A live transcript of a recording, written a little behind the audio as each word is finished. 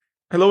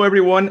Hello,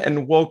 everyone,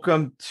 and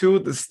welcome to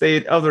the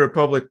State of the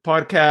Republic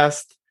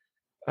podcast.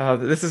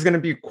 This is going to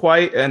be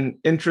quite an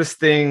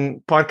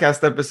interesting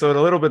podcast episode,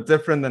 a little bit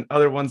different than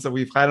other ones that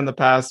we've had in the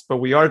past, but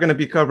we are going to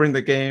be covering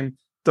the game.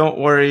 Don't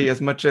worry,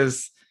 as much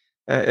as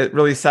it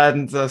really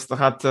saddens us to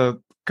have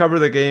to cover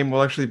the game,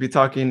 we'll actually be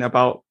talking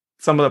about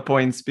some of the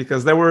points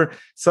because there were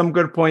some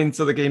good points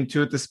of the game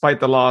too, despite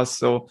the loss.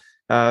 So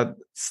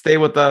stay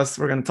with us.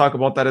 We're going to talk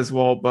about that as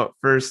well. But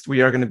first,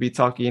 we are going to be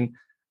talking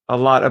a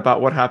lot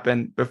about what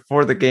happened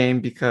before the game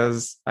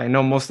because I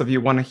know most of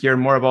you want to hear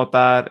more about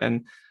that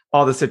and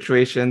all the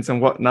situations and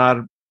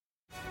whatnot.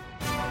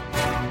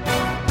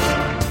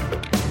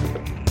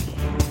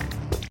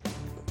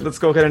 Let's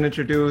go ahead and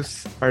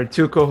introduce our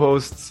two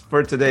co-hosts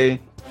for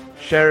today,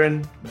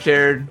 Sharon,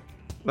 Jared.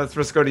 Let's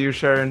first go to you,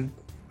 Sharon.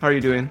 How are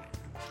you doing?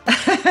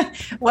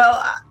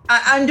 Well,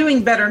 I'm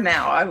doing better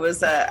now. I was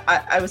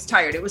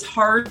tired. It was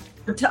hard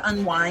to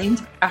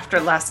unwind after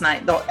last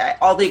night,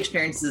 all the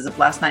experiences of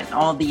last night and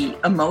all the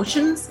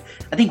emotions.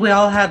 I think we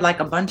all had like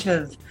a bunch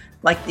of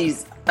like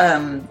these,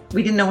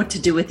 we didn't know what to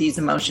do with these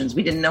emotions.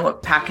 We didn't know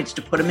what package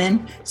to put them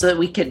in so that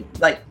we could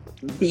like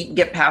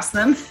get past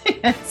them.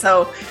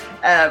 So,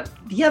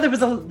 there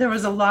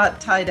was a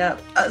lot tied up.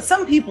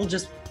 Some people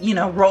just,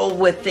 roll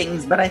with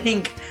things, but I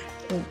think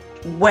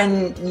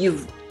when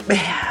you've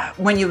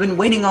been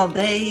waiting all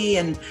day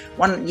and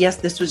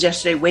this was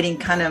yesterday, waiting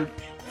kind of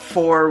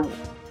for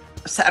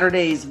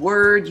Saturday's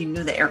word, you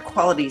knew the air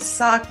quality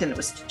sucked and it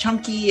was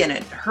chunky and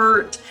it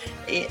hurt,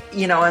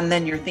 and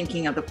then you're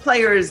thinking of the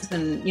players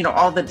and,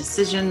 all the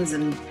decisions.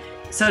 And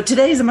so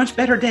today is a much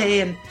better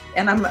day.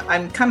 And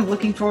I'm kind of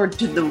looking forward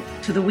to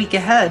the week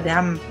ahead.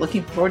 I'm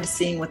looking forward to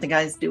seeing what the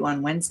guys do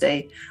on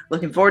Wednesday,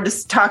 looking forward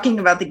to talking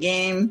about the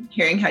game,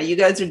 hearing how you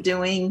guys are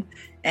doing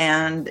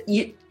and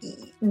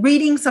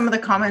reading some of the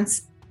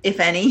comments, if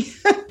any,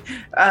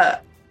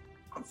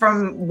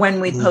 from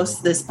when we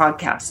post this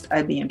podcast.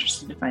 I'd be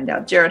interested to find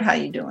out. Jared, how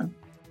you doing?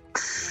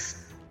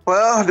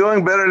 Well,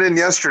 doing better than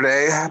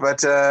yesterday,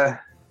 but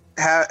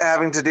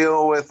having to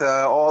deal with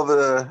all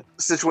the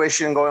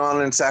situation going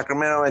on in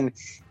Sacramento and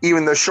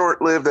even the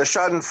short-lived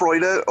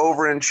Schadenfreude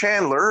over in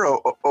Chandler,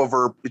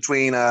 over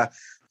between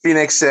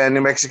Phoenix and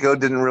New Mexico,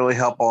 didn't really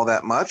help all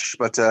that much.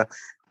 But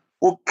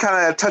we'll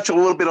kind of touch a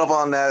little bit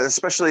on that,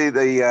 especially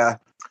the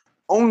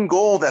own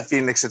goal that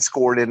Phoenix had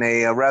scored in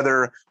a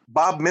rather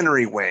Bob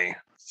Minery way.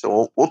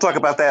 So we'll talk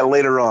about that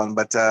later on.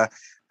 But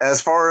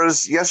as far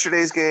as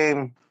yesterday's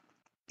game,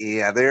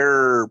 yeah,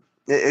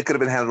 it could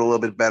have been handled a little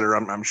bit better,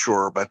 I'm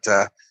sure. But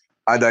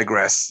I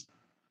digress.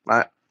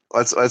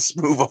 Let's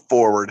move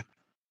forward.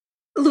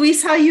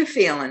 Luis, how you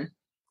feeling?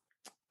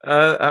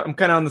 I'm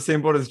kind of on the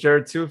same boat as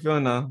Jared too,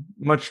 feeling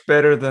much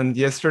better than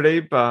yesterday.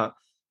 But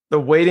the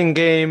waiting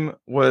game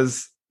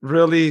was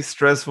really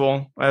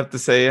stressful, I have to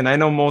say. And I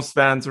know most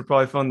fans are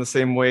probably feeling the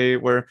same way,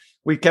 where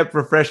we kept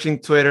refreshing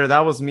Twitter.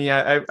 That was me.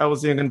 I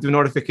was even going to do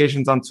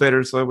notifications on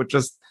Twitter, so it would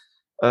just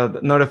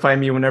notify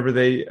me whenever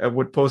they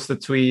would post a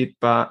tweet.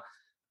 But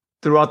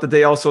throughout the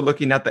day, also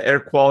looking at the air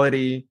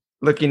quality,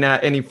 looking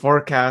at any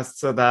forecasts,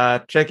 so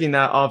that checking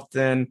that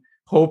often,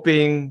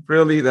 hoping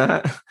really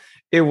that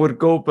it would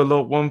go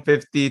below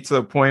 150 to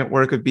the point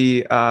where it could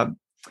be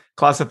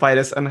classified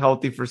as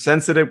unhealthy for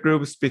sensitive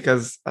groups,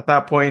 because at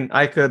that point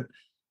I could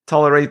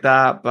tolerate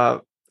that,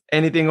 but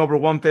anything over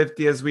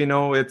 150, as we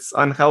know, it's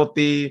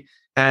unhealthy.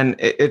 And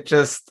I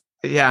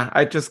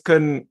just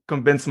couldn't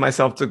convince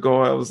myself to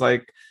go. I was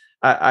like,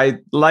 I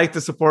like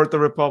to support the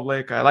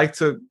Republic. I like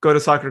to go to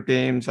soccer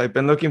games. I've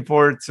been looking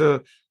forward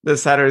to the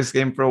Saturday's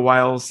game for a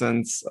while,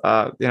 since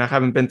I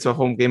haven't been to a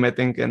home game, I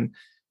think, in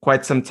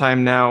quite some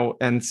time now.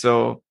 And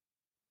so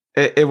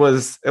it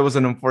was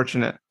an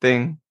unfortunate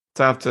thing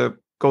to have to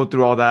go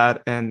through all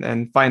that.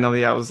 And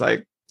finally I was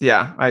like,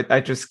 yeah,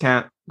 I just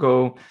can't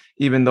go,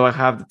 even though I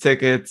have the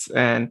tickets,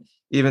 and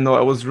even though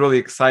I was really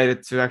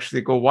excited to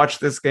actually go watch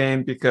this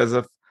game because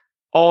of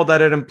all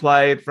that it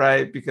implied,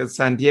 right? Because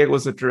San Diego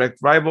was a direct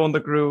rival in the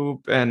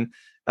group, and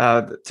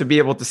to be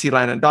able to see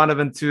Landon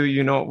Donovan too,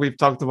 we've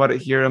talked about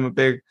it here. I'm a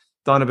big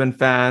Donovan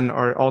fan,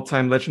 our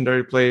all-time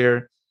legendary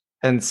player.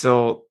 And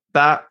so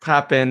that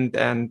happened,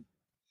 and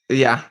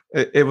yeah,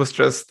 it was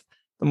just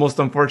the most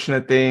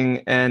unfortunate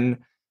thing. And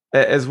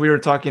as we were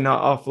talking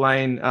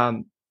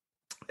offline,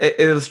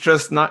 it was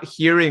just not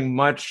hearing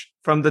much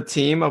from the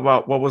team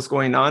about what was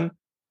going on,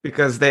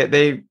 because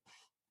they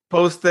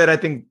posted, I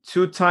think,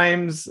 2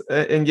 times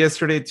in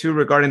yesterday too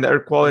regarding the air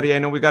quality. I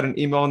know we got an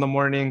email in the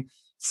morning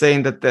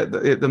saying that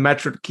the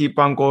Metro would keep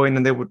on going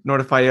and they would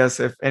notify us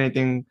if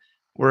anything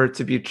were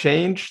to be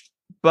changed.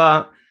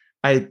 But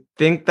I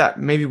think that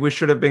maybe we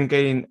should have been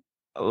getting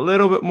a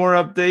little bit more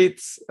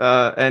updates,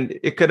 and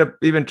it could have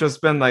even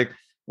just been like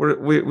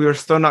we were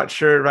still not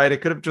sure, right?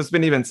 It could have just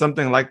been even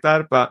something like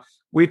that, but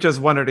we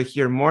just wanted to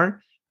hear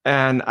more.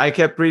 And I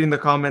kept reading the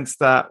comments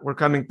that were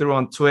coming through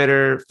on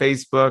Twitter,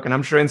 Facebook, and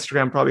I'm sure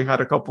Instagram probably had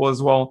a couple as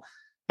well.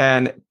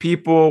 And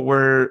people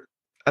were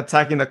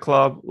attacking the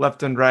club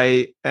left and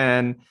right.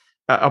 And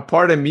a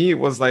part of me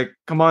was like,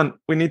 come on,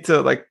 we need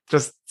to like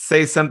just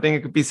say something.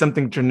 It could be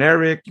something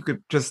generic. You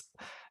could just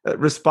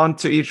respond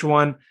to each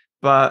one,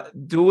 but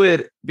do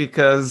it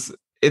because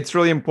it's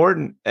really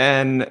important.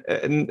 And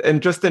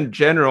just in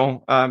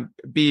general,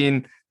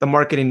 being the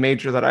marketing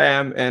major that I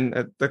am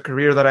and the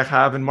career that I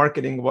have in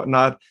marketing and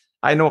whatnot,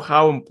 I know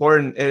how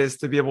important it is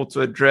to be able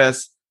to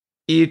address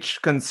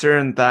each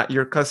concern that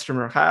your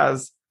customer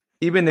has,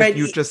 even if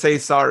you just say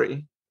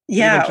sorry.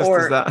 Yeah, just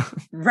or as that.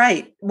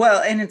 Right.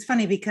 Well, and it's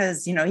funny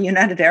because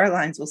United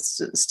Airlines will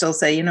still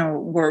say,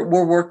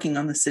 we're working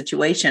on the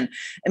situation.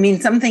 I mean,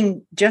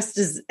 something just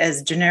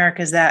as generic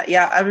as that.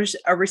 Yeah, I was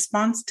a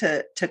response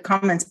to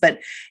comments, but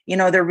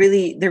there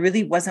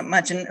really wasn't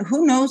much. And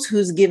who knows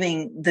who's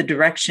giving the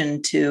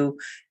direction to.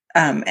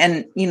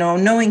 And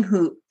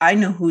knowing I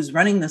know who's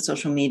running the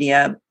social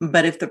media,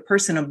 but if the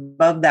person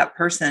above that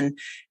person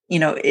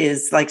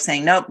is like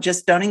saying, nope,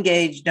 just don't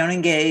engage, just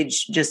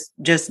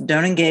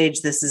don't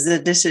engage. This is a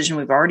decision.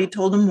 We've already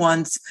told them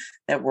once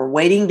that we're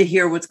waiting to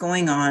hear what's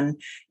going on,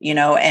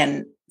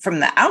 and from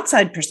the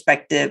outside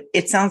perspective,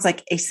 it sounds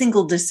like a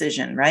single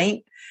decision,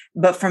 right?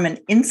 But from an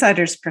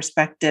insider's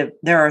perspective,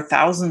 there are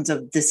thousands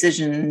of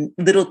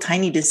little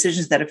tiny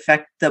decisions that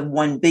affect the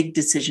one big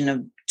decision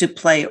of to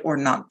play or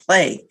not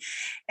play.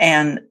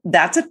 And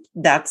that's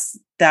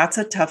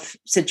a tough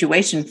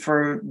situation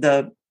for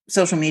the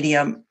social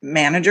media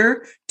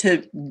manager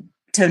to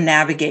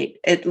navigate.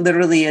 It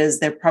literally is,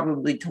 they're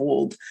probably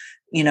told,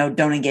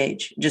 don't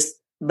engage, just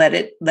let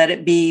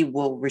it be.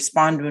 We'll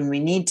respond when we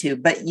need to.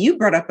 But you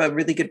brought up a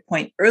really good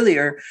point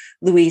earlier,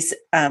 Luis,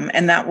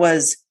 and that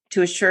was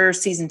to assure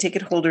season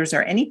ticket holders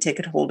or any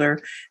ticket holder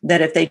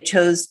that if they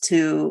chose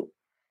to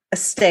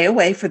stay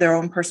away for their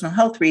own personal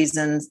health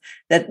reasons,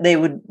 that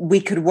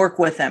we could work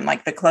with them,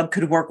 like the club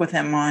could work with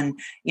them on,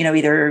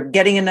 either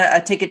getting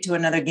a ticket to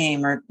another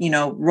game or,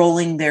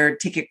 rolling their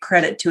ticket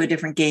credit to a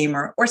different game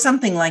or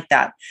something like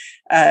that.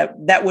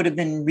 That would have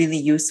been really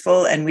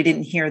useful. And we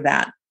didn't hear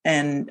that.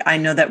 And I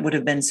know that would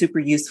have been super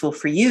useful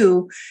for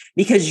you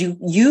because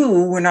you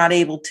were not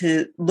able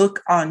to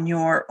look on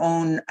your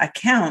own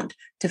account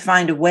to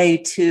find a way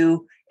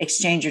to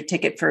exchange your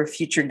ticket for a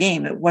future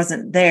game. It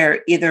wasn't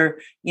there.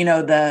 Either,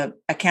 the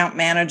account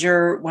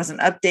manager wasn't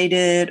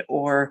updated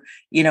or,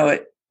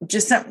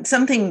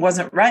 something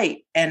wasn't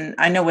right. And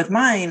I know with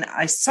mine,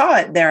 I saw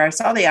it there. I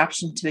saw the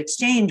option to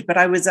exchange, but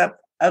I was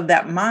of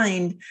that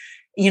mind.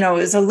 It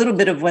was a little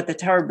bit of what the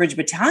Tower Bridge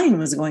Battalion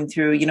was going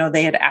through.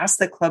 They had asked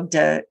the club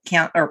to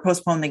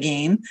postpone the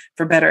game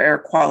for better air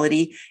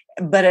quality.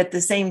 But at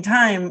the same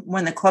time,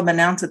 when the club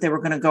announced that they were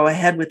going to go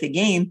ahead with the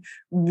game,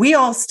 we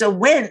all still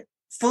went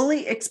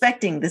fully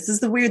expecting. This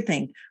is the weird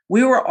thing.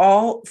 We were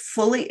all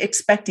fully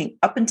expecting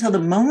up until the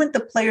moment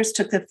the players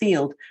took the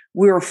field.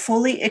 We were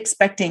fully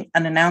expecting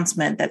an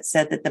announcement that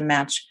said that the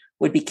match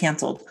would be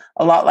canceled.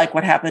 A lot like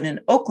what happened in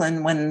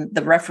Oakland when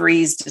the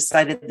referees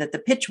decided that the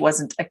pitch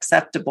wasn't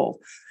acceptable.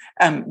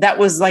 That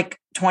was like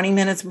 20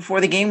 minutes before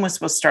the game was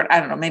supposed to start. I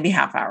don't know, maybe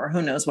half hour.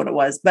 Who knows what it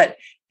was, but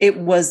it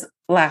was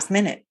last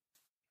minute.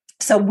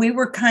 So we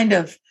were kind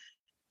of,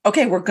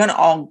 okay, we're going to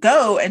all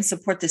go and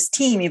support this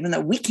team, even though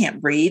we can't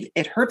breathe.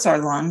 It hurts our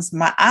lungs.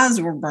 My eyes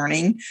were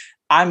burning.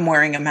 I'm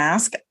wearing a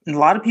mask. A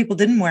lot of people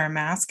didn't wear a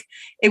mask.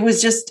 It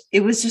was a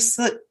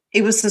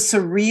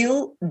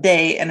surreal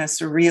day and a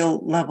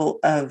surreal level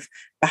of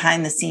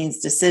behind the scenes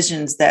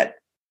decisions that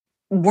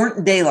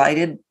weren't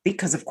daylighted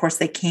because of course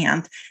they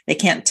can't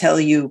tell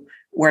you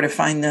where to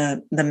find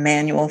the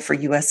manual for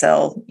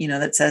USL,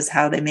 that says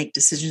how they make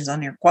decisions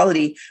on air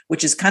quality,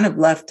 which is kind of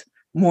left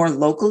more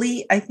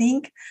locally, I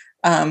think.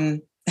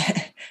 And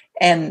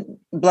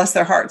bless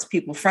their hearts,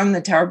 people from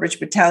the Tower Bridge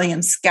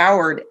Battalion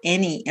scoured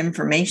any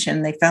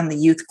information. They found the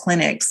youth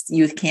clinics,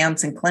 youth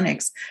camps and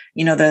clinics.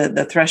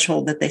 The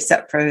threshold that they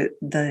set for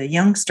the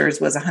youngsters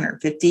was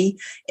 150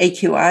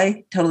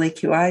 AQI, total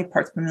AQI,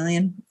 parts per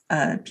million,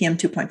 PM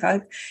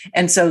 2.5.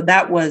 And so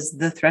that was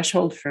the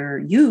threshold for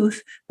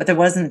youth, but there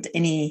wasn't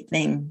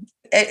anything.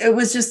 It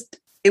was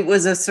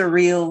a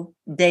surreal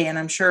day. And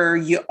I'm sure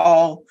you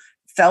all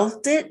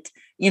felt it.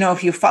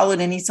 If you followed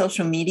any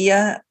social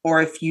media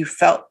or if you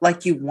felt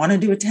like you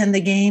wanted to attend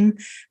the game,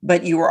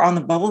 but you were on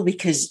the bubble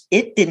because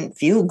it didn't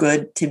feel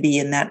good to be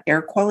in that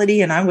air quality.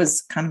 And I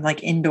was kind of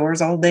like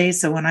indoors all day.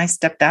 So when I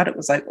stepped out, it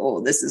was like,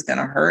 oh, this is going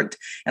to hurt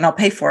and I'll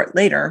pay for it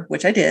later,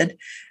 which I did.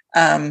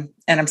 And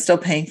I'm still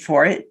paying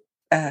for it.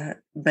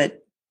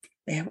 But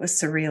it was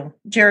surreal.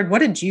 Jared, what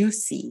did you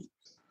see?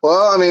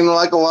 Well,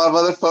 like a lot of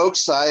other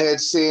folks, I had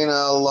seen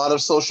a lot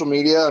of social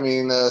media.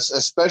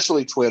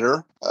 Especially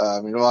Twitter.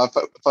 A lot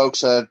of folks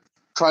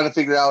trying to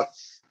figure out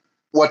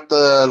what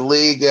the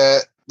league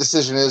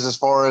decision is as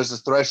far as the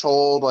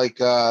threshold, like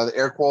the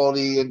air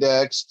quality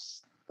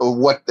index, or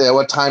what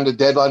time the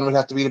deadline would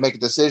have to be to make a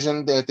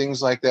decision,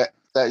 things like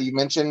that you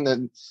mentioned.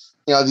 And,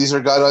 these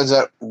are guidelines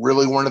that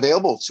really weren't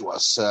available to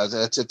us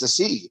to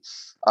see.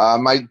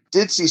 I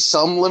did see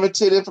some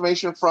limited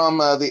information from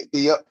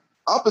the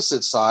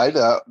opposite side,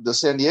 the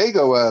San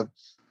Diego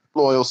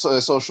loyal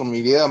social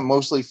media,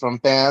 mostly from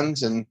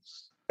fans and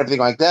everything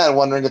like that,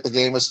 wondering if the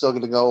game was still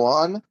going to go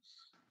on.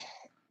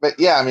 But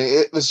yeah,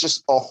 it was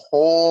just a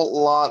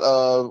whole lot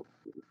of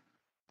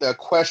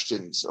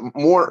questions,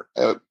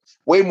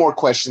 way more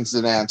questions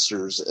than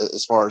answers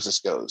as far as this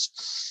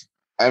goes.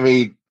 I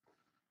mean,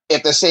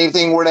 if the same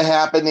thing were to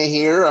happen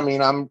here, I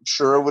mean, I'm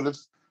sure it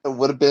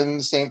would have been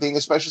the same thing,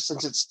 especially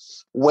since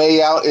it's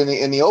way out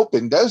in the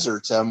open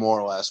desert, more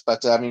or less.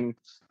 But I mean,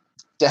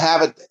 to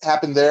have it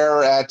happen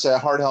there at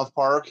Heart Health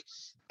Park,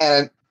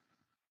 and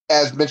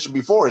as mentioned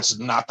before, it's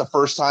not the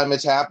first time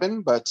it's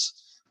happened, but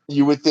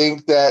you would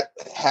think that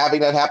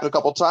having that happen a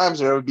couple of times,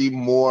 there would be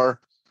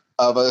more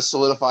of a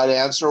solidified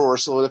answer or a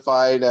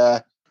solidified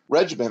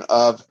regimen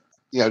of,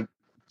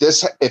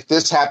 this. If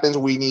this happens,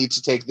 we need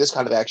to take this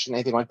kind of action,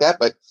 anything like that.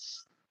 But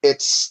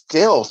it's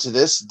still, to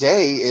this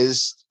day,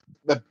 is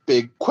the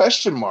big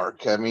question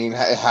mark. I mean,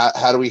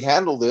 how do we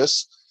handle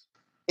this?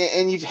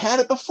 And you've had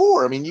it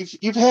before. I mean,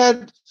 you've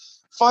had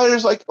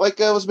fires like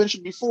was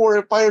mentioned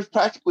before, fires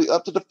practically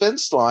up to the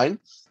fence line,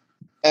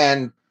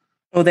 and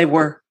they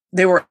were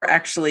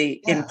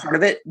actually in part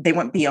of it. They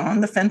went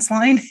beyond the fence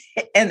line,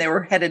 and they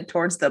were headed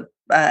towards the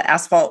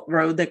asphalt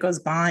road that goes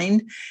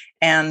behind,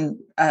 and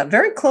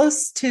very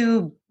close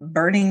to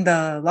burning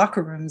the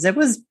locker rooms.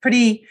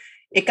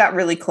 It got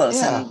really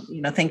close,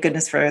 and thank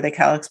goodness for the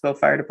Cal Expo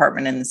Fire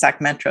Department and the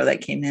Sac Metro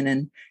that came in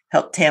and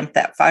helped tamp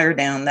that fire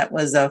down. That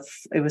was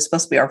it was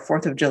supposed to be our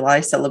 4th of July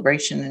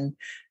celebration, and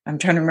I'm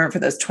trying to remember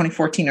if it was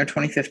 2014 or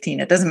 2015.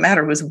 It doesn't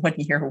matter. It was one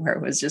year where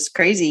it was just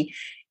crazy.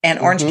 And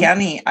Orange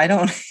County,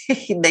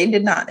 they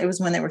did not. It was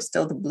when they were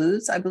still the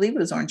Blues. I believe it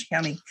was Orange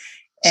County.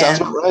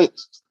 Sounds right.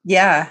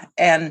 Yeah.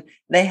 And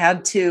they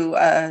had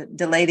to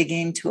delay the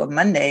game to a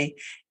Monday.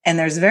 And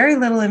there's very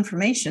little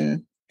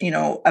information,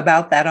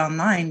 about that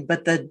online,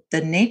 but the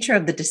nature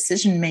of the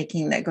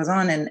decision-making that goes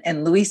on.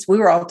 And Luis, we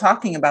were all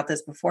talking about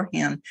this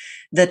beforehand,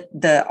 that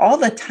all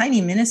the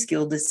tiny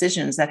minuscule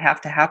decisions that have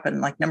to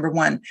happen. Like, number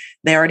one,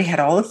 they already had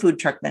all the food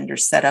truck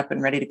vendors set up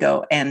and ready to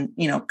go and,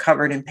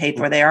 covered and paid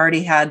for. They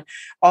already had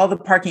all the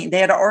parking. They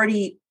had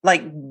already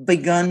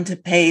begun to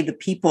pay the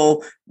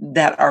people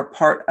that are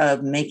part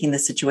of making the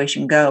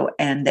situation go.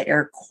 And the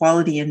air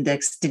quality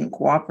index didn't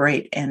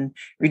cooperate and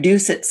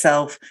reduce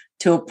itself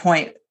to a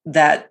point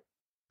that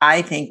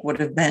I think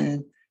would have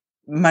been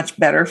much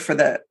better for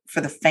the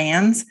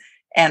fans.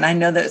 And I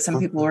know that some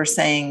people were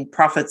saying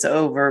profits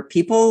over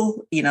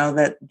people,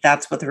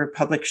 that's what the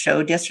Republic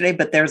showed yesterday,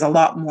 but there's a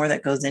lot more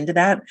that goes into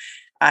that.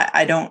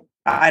 I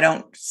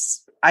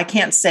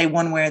can't say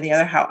one way or the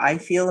other how I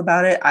feel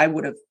about it. I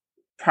would have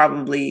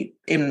probably,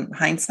 in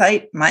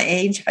hindsight, my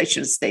age, I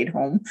should have stayed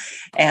home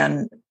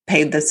and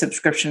paid the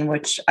subscription,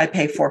 which I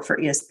pay for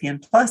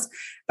ESPN Plus,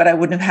 but I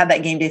wouldn't have had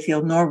that game day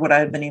feel, nor would I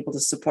have been able to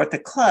support the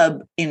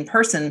club in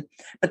person.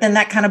 But then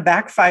that kind of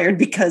backfired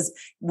because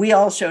we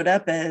all showed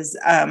up, as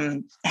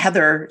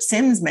Heather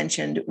Sims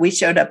mentioned, we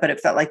showed up, but it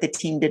felt like the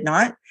team did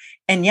not.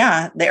 And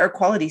the air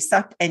quality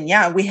sucked. And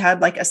we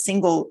had a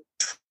single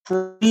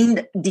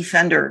trained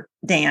defender,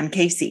 Dan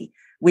Casey.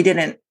 We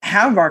didn't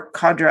have our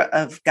cadre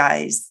of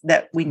guys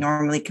that we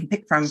normally can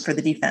pick from for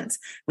the defense.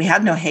 We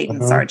had no Hayden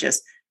Sargis.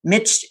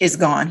 Mitch is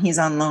gone. He's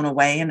on loan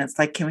away. And it's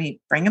like, can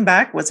we bring him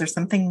back? Was there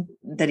something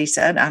that he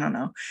said? I don't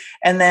know.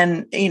 And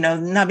then,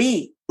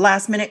 Nabi,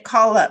 last minute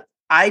call up.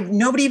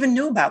 Nobody even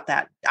knew about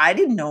that. I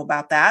didn't know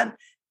about that.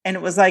 And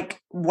it was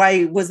like,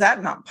 why was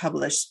that not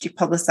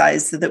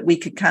publicized so that we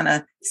could kind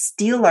of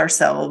steel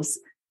ourselves,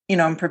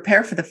 and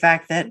prepare for the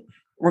fact that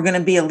we're going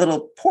to be a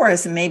little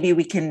porous, and maybe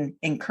we can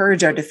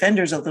encourage our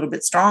defenders a little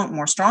bit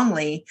more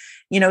strongly.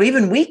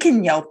 Even we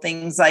can yell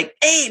things like,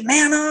 "Hey,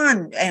 man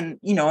on," and,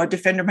 a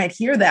defender might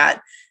hear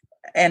that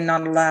and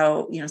not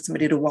allow,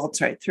 somebody to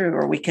waltz right through.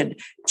 Or we could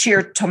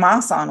cheer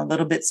Tomas on a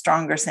little bit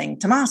stronger, saying,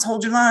 "Tomas,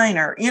 hold your line,"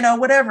 or,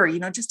 whatever,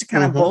 just to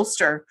kind of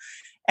bolster.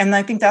 And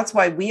I think that's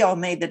why we all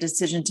made the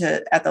decision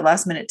at the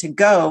last minute, to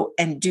go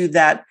and do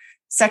that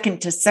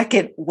second to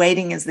second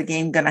waiting. Is the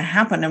game going to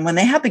happen? And when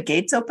they had the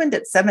gates opened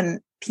at 7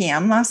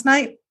 p.m. last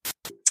night,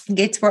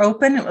 gates were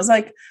open. It was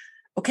like,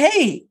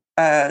 okay,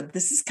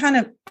 this is kind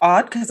of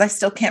odd because I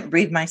still can't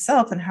breathe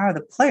myself. And how are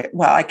the players?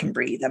 Well, I can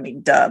breathe. I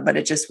mean, duh, but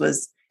it just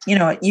was,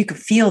 you could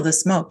feel the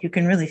smoke. You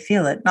can really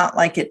feel it. Not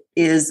like it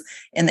is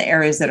in the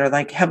areas that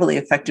are heavily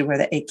affected where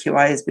the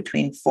AQI is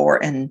between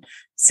 400 and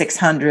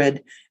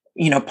 600,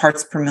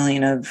 parts per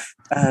million of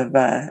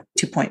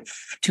 2.5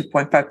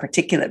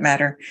 particulate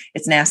matter.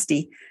 It's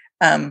nasty.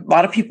 A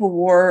lot of people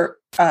wore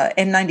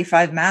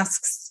N95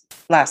 masks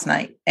last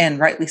night, and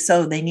rightly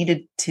so. They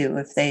needed to,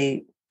 if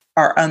they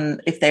are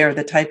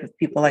the type of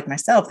people like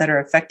myself that are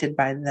affected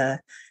by the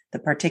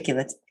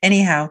particulates.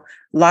 Anyhow,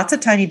 lots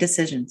of tiny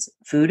decisions.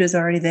 Food is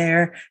already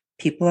there.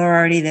 People are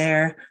already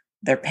there.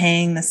 They're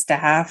paying the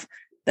staff.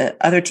 The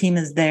other team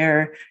is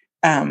there.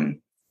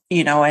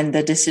 And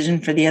the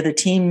decision for the other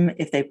team,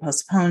 if they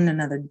postpone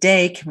another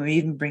day, can we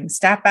even bring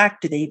staff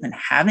back? Do they even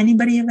have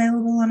anybody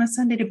available on a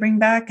Sunday to bring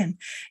back? And,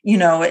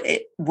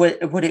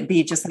 would it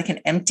be just like an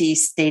empty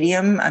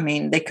stadium? I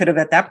mean, they could have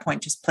at that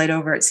point just played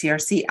over at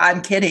CRC.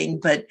 I'm kidding,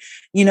 but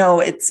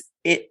it's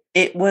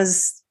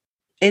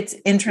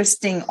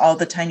interesting, all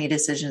the tiny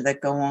decisions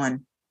that go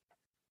on.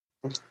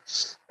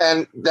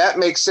 And that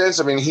makes sense.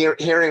 I mean,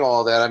 hearing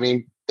all that, I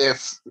mean,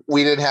 if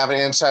we didn't have an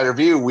insider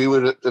view, we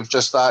would have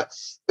just thought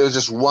it was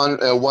just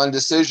one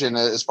decision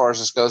as far as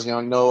this goes.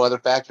 No other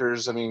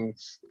factors. I mean,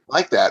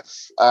 like that.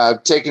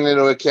 Taking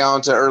into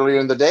account earlier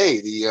in the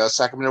day, the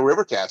Sacramento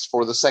River Cats,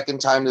 for the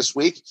second time this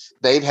week,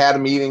 they've had a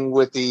meeting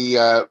with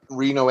the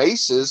Reno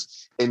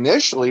Aces.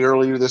 Initially,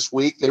 earlier this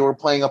week, they were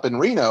playing up in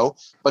Reno,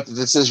 but the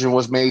decision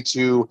was made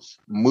to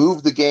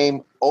move the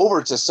game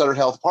over to Sutter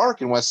Health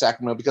Park in West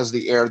Sacramento because of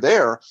the air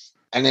there.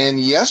 And then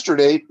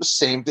yesterday, the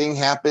same thing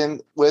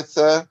happened with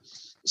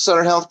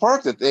Sutter Health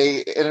Park, that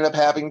they ended up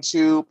having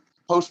to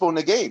postpone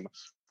the game.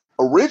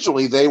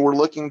 Originally, they were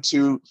looking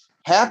to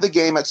have the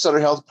game at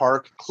Sutter Health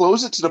Park,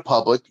 close it to the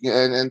public,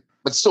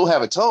 but still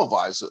have it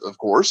televised, of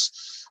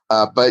course.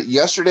 But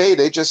yesterday,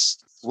 they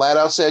just flat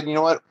out said, you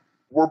know what?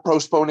 We're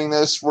postponing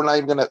this. We're not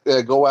even going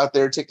to go out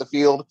there, take the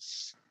field.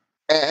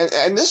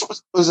 And this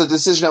was a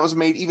decision that was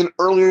made even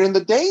earlier in the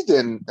day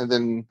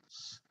than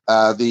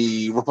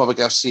the Republic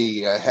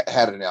FC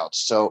had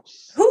announced. So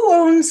who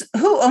owns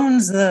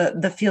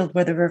the field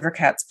where the River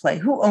Cats play?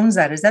 Who owns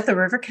that? Is that the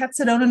River Cats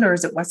that own it, or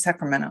is it West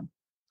Sacramento?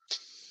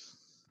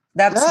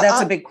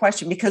 That's a big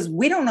question, because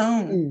we don't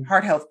own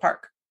Heart Health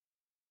Park.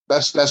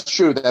 That's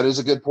true. That is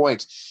a good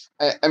point.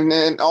 And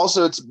then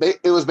also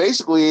it was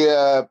basically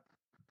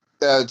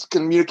it's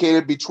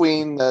communicated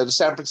between the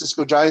San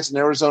Francisco Giants and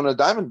Arizona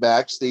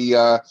Diamondbacks,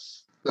 the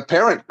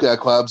parent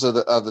clubs of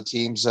the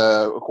teams,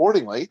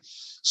 accordingly.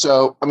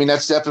 So, I mean,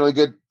 that's definitely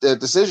a good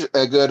decision,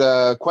 a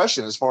good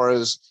question as far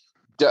as,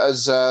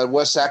 does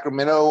West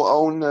Sacramento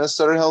own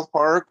Sutter Health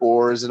Park,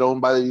 or is it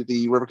owned by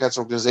the River Cats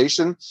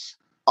organization?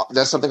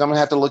 That's something I'm going to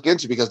have to look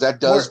into, because that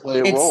does play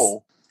a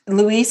role.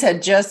 Luis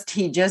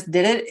he just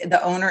did it.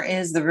 The owner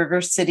is the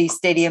River City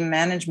Stadium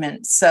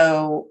Management.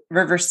 So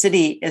River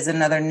City is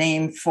another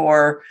name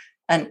for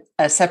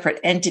a separate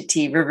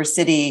entity. River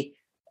City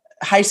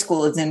High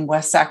School is in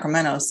West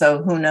Sacramento.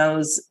 So who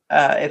knows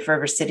if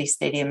River City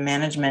Stadium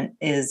Management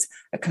is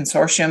a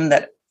consortium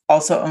that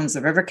also owns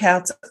the River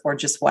Cats, or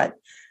just what?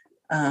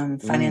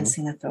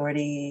 Financing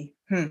authority.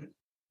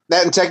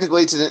 That, and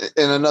technically it's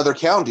in another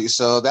county.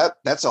 So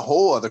that's a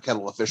whole other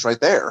kettle of fish right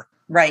there.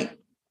 Right.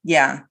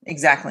 Yeah,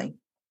 exactly.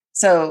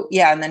 So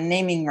yeah, and the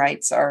naming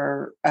rights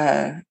are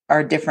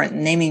different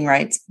naming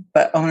rights,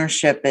 but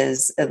ownership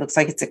it looks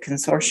like it's a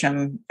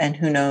consortium, and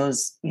who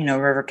knows,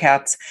 River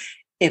Cats,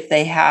 if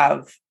they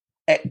have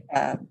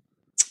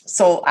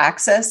sole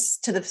access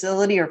to the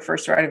facility or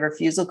first right of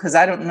refusal, because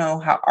I don't know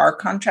how our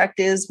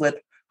contract is with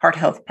Heart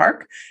Health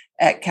Park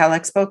at Cal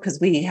Expo, because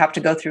we have to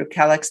go through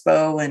Cal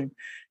Expo and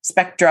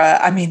Spectra.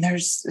 I mean,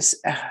 there's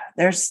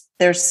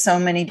so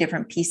many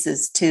different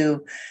pieces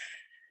to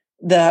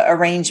the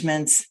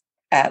arrangements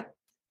at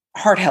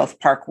Heart Health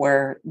Park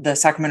where the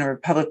Sacramento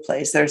Republic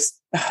plays.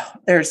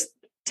 There's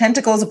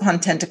tentacles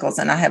upon tentacles,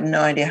 and I have no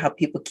idea how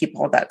people keep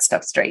all that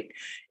stuff straight.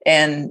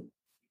 And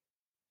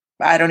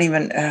I don't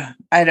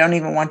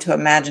even want to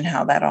imagine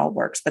how that all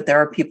works, but there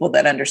are people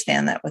that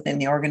understand that within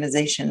the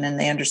organization, and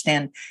they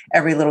understand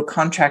every little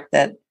contract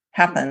that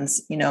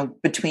happens,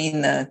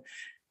 between the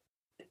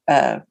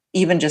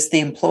even just the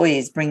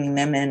employees, bringing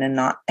them in, and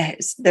not,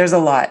 there's a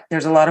lot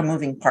of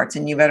moving parts,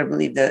 and you better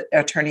believe the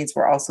attorneys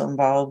were also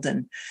involved,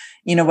 and,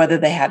 whether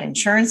they had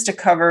insurance to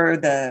cover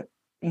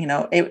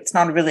it's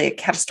not really a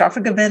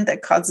catastrophic event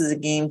that causes a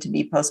game to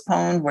be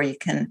postponed where you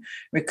can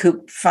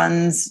recoup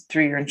funds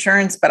through your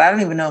insurance. But I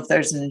don't even know if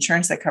there's an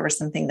insurance that covers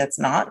something that's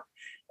not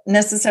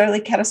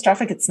necessarily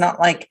catastrophic. It's not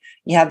like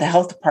you have the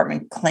health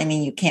department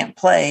claiming you can't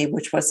play,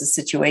 which was the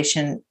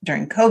situation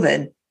during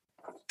COVID,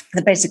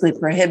 that basically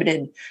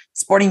prohibited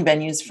sporting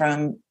venues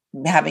from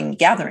having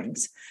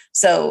gatherings.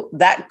 So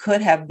that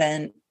could have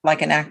been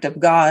like an act of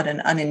God, an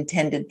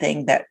unintended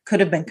thing that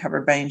could have been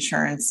covered by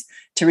insurance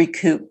to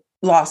recoup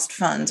lost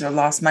funds or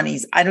lost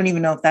monies. I don't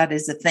even know if that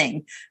is a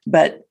thing,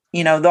 but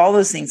all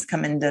those things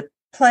come into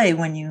play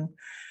when you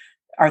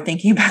are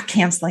thinking about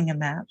canceling a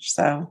match.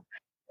 So,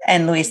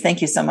 and Luis,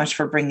 thank you so much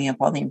for bringing up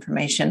all the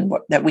information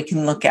that we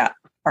can look at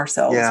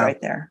ourselves right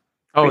there.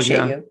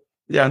 Appreciate you.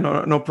 Yeah,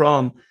 no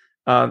problem.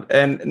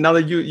 And now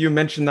that you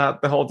mentioned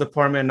that, the whole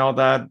department and all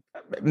that,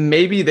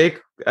 maybe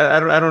I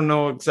don't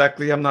know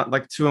exactly. I'm not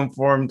like too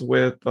informed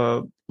with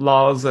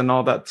laws and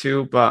all that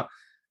too, but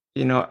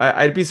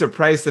I'd be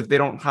surprised if they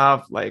don't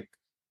have like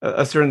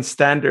a certain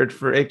standard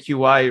for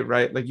AQI,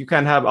 right? Like you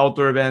can't have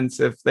outdoor events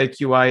if the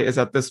AQI is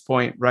at this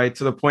point, right?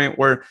 To the point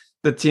where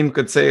the team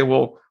could say,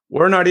 well,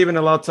 we're not even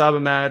allowed to have a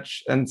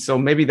match. And so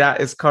maybe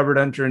that is covered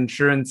under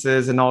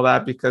insurances and all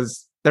that,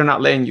 because they're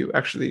not letting you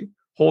actually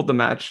hold the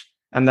match.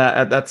 And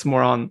that's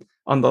more on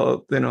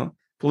the,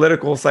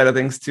 political side of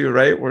things too,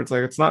 right? Where it's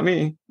like, it's not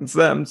me, it's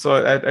them.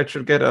 So I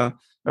should get a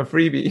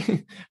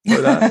freebie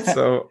for that.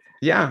 So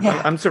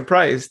yeah. I'm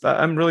surprised.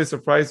 I'm really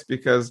surprised,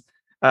 because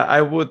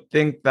I would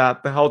think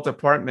that the health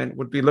department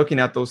would be looking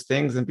at those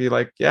things and be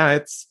like, yeah,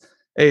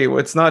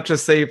 it's not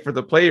just safe for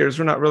the players.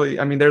 We're not really,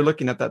 I mean, they're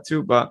looking at that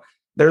too, but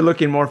they're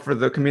looking more for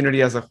the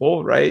community as a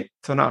whole, right?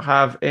 To not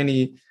have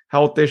any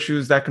health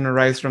issues that can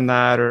arise from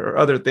that or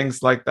other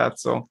things like that.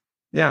 So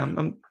yeah,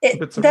 I'm a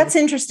bit surprised. That's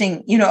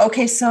interesting.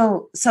 Okay,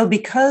 so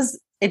because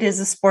it is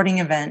a sporting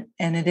event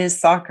and it is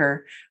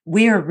soccer.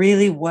 We are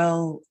really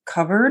well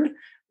covered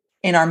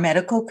in our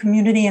medical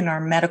community and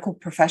our medical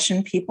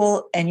profession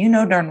people. And you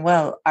know darn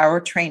well, our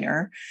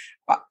trainer,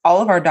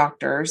 all of our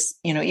doctors,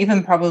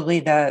 even probably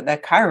the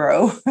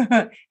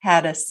chiro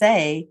had a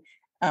say,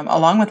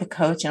 along with the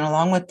coach and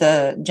along with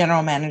the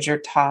general manager,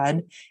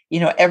 Todd.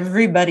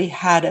 Everybody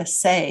had a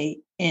say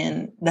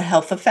in the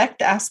health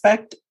effect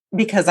aspect,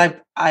 because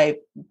I've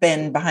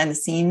been behind the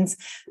scenes.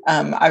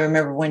 I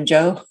remember when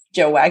Joe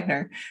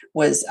Wagner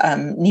was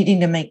needing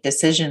to make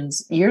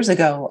decisions years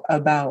ago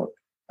about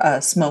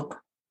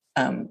smoke,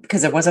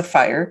 because there was a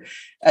fire.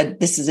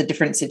 This is a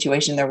different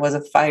situation. There was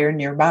a fire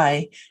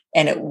nearby,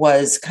 and it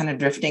was kind of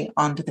drifting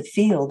onto the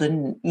field.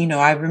 And,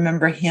 I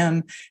remember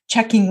him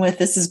checking with,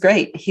 this is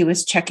great. He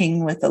was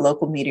checking with the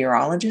local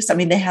meteorologist. I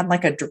mean, they had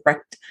like a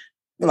direct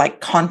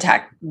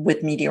contact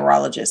with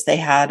meteorologists. They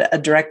had a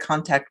direct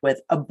contact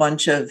with a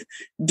bunch of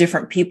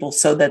different people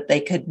so that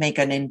they could make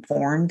an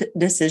informed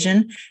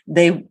decision.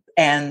 The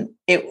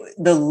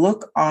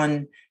look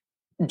on,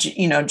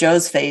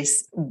 Joe's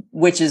face,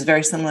 which is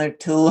very similar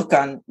to the look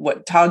on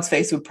what Todd's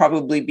face would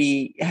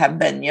probably have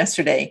been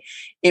yesterday.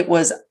 It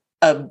was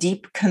of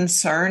deep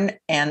concern,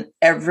 and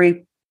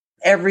every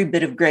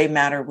bit of gray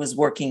matter was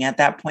working at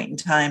that point in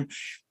time.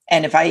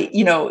 And if I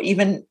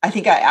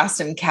think I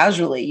asked him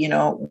casually,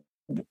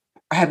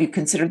 have you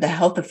considered the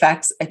health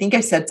effects? I think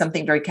I said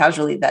something very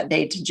casually that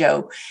day to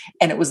Joe,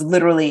 and it was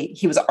literally,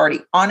 he was already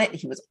on it.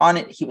 He was on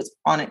it. He was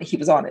on it. He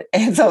was on it.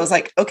 And so I was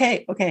like,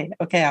 okay.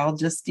 I'll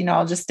just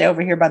stay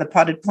over here by the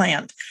potted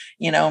plant,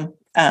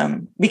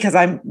 because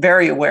I'm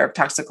very aware of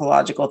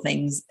toxicological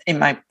things in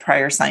my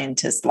prior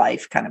scientist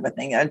life, kind of a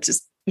thing. I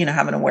just,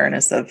 have an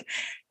awareness of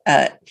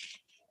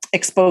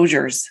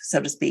exposures, so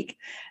to speak.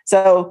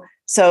 So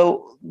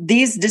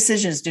these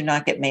decisions do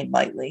not get made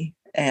lightly.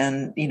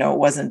 And, it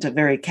wasn't a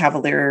very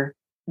cavalier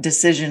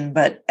decision,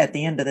 but at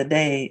the end of the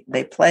day,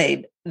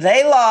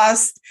 they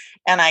lost.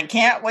 And I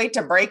can't wait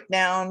to break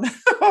down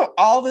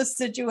all the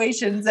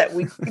situations that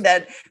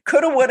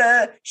coulda,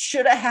 woulda,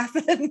 shoulda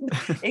happened,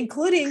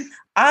 including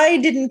I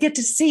didn't get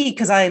to see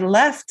because I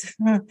left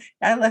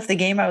the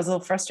game. I was a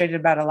little frustrated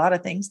about a lot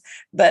of things,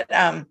 but,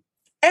 and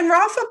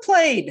Rafa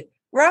played.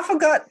 Rafa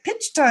got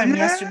pitch time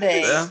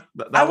yesterday. Yeah,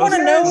 I want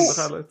to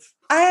know.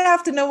 I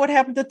have to know what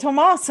happened to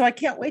Tomas, so I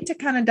can't wait to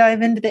kind of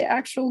dive into the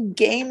actual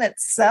game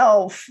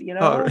itself.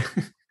 Oh,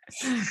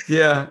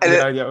 yeah.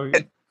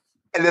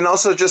 And then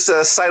also just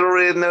a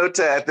side-related note: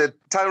 at the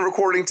time of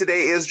recording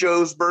today is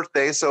Joe's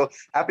birthday, so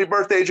happy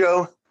birthday,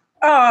 Joe!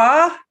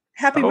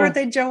 Happy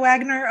birthday, Joe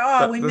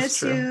Wagner! We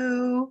miss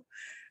you.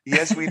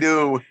 Yes, we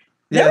do.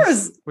 We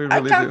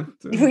really do.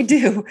 We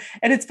do.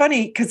 And it's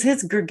funny because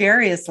his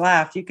gregarious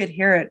laugh, you could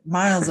hear it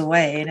miles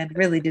away, and it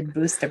really did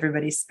boost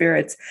everybody's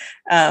spirits.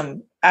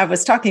 I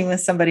was talking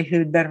with somebody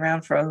who'd been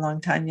around for a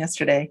long time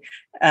yesterday.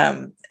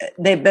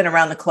 They've been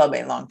around the club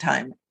a long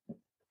time.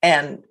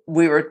 And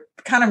we were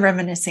kind of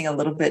reminiscing a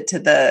little bit to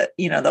the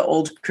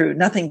old crew,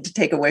 nothing to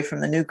take away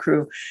from the new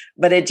crew,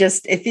 but it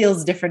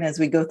feels different as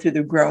we go through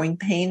the growing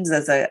pains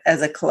as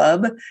a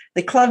club.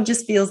 The club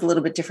just feels a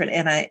little bit different.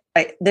 And I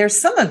there's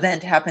some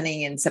event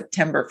happening in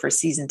September for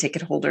season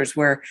ticket holders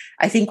where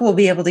I think we'll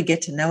be able to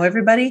get to know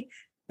everybody,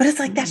 but it's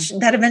like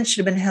that event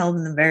should have been held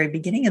in the very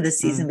beginning of the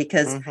season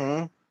because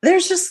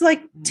there's just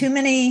like too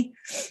many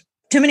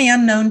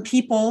unknown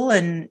people.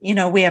 And,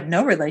 we have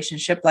no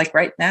relationship. Like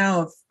right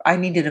now, if I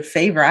needed a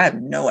favor, I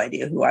have no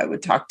idea who I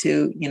would talk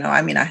to.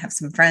 I have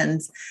some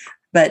friends,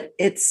 but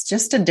it's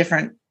just a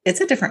different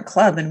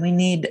club. And we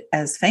need,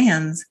 as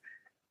fans,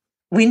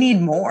 we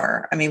need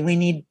more. I mean, we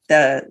need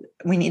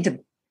to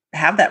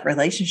have that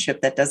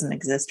relationship that doesn't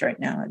exist right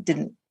now.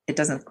 It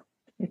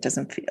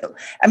doesn't feel,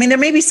 there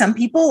may be some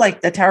people like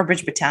the Tower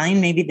Bridge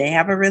Battalion, maybe they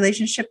have a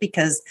relationship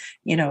because,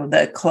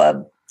 the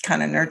club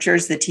kind of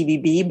nurtures the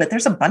TBB, but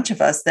there's a bunch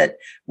of us that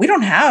we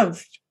don't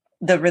have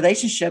the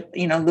relationship.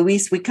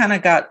 Luis, we kind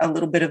of got a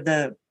little bit of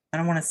I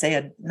don't want to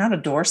say not a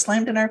door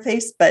slammed in our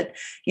face, but,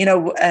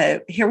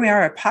 here we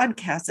are, a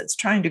podcast that's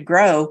trying to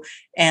grow,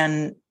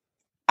 and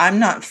I'm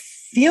not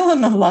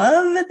feeling the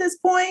love at this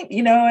point.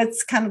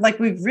 It's kind of like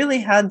we've really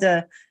had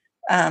to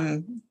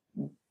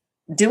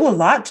do a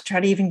lot to try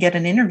to even get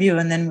an interview.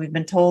 And then we've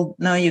been told,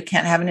 no, you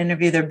can't have an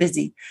interview. They're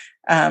busy.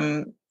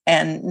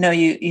 And no,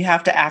 you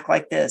have to act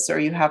like this, or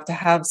you have to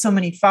have so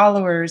many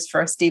followers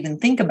for us to even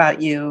think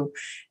about you.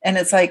 And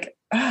it's like,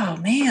 oh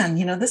man,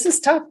 this is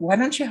tough. Why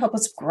don't you help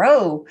us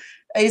grow?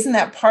 Isn't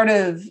that part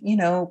of,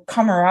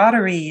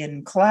 camaraderie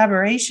and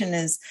collaboration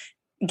is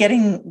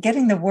getting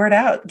the word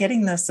out,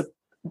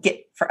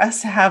 for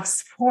us to have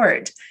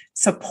support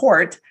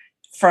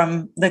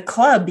from the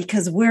club,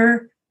 because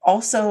we're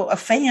also a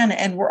fan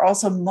and we're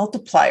also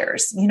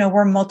multipliers.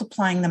 We're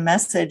multiplying the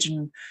message,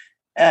 and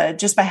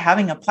just by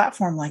having a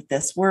platform like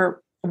this, we're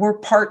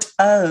part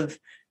of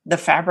the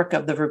fabric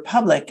of the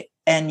Republic.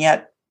 And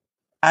yet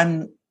I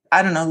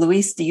don't know,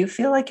 Luis, do you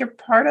feel like you're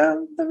part of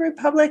the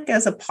Republic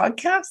as a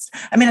podcast?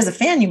 As a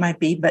fan, you might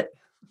be, but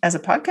as a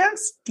podcast,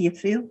 do you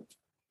feel?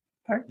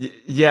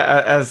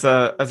 Yeah, as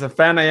a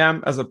fan, I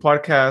am. As a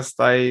podcast,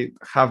 I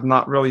have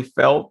not really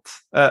felt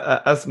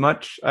as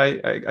much.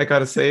 I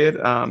gotta say it.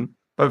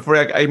 But before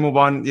I move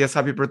on, yes,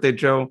 happy birthday,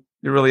 Joe.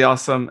 You're really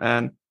awesome,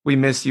 and we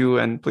miss you.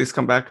 And please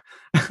come back.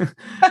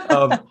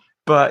 um,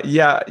 but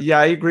yeah,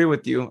 I agree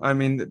with you. I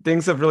mean,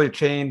 things have really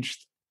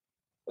changed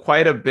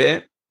quite a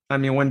bit. I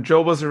mean, when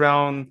Joe was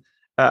around,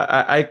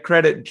 I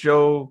credit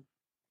Joe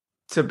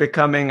to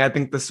becoming, I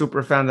think, the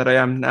super fan that I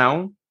am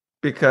now.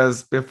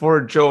 Because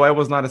before Joe, I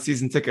was not a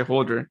season ticket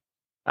holder.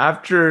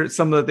 After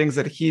some of the things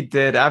that he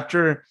did,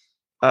 after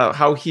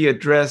how he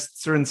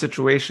addressed certain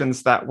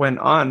situations that went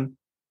on,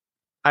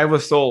 I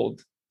was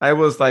sold. I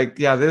was like,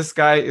 yeah, this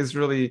guy is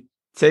really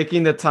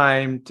taking the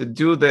time to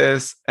do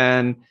this.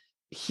 And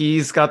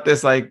he's got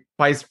this like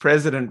vice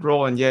president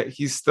role, and yet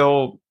he's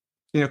still,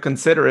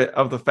 considerate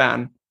of the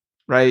fan,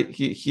 right?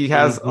 He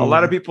has a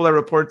lot of people that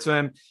report to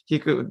him. He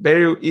could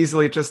very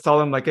easily just tell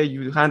him, like, hey,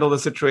 you handle the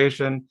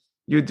situation,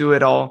 you do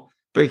it all.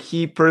 But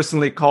he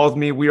personally called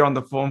me. We were on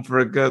the phone for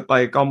a good,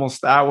 like,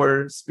 almost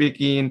hour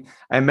speaking.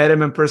 I met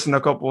him in person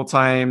a couple of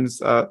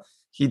times.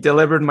 He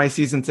delivered my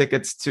season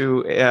tickets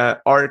to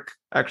ARC,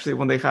 actually,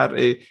 when they had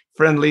a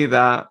friendly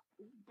that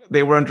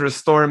they were under a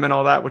storm and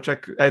all that, which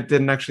I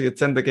didn't actually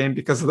attend the game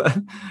because of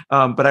that.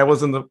 But I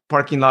was in the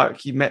parking lot.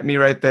 He met me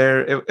right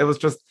there. It was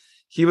just,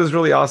 he was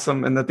really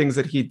awesome in the things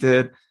that he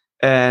did.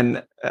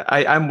 And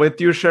I'm with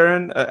you,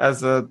 Sharon,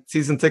 as a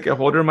season ticket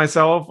holder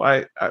myself.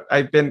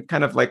 I've been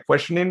kind of like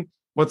questioning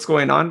what's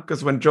going on,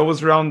 because when Joe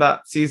was around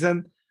that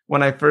season,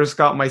 when I first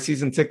got my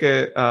season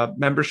ticket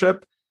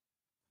membership,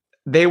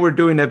 they were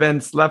doing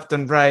events left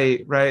and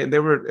right. They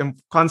were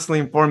constantly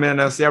informing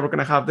us, yeah, we're going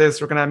to have this,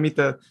 we're going to meet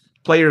the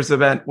players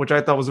event, which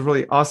I thought was a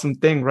really awesome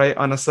thing, right?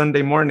 On a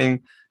Sunday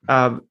morning,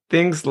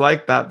 things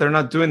like that, they're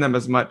not doing them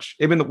as much.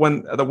 Even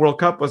when the World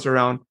Cup was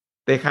around,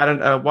 they had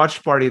a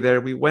watch party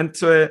there. We went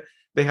to it.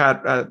 They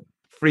had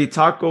free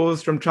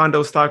tacos from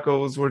Chando's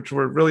Tacos, which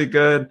were really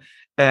good.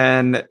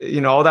 And,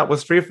 all that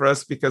was free for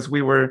us because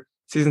we were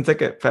season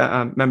ticket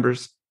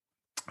members.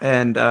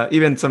 And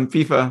even some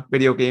FIFA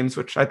video games,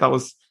 which I thought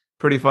was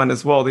pretty fun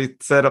as well. They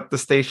set up the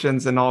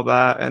stations and all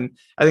that. And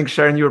I think,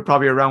 Sharon, you were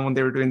probably around when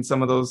they were doing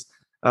some of those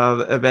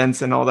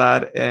events and all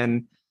that.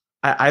 And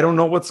I don't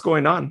know what's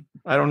going on.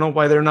 I don't know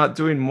why they're not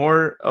doing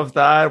more of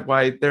that,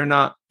 why they're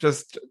not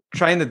just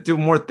trying to do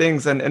more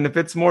things. And if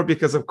it's more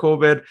because of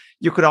COVID,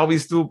 you could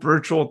always do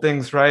virtual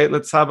things, right?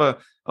 Let's have a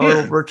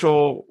little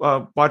virtual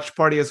watch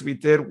party, as we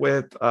did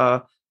with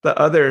the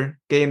other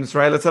games,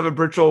 right? Let's have a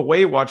virtual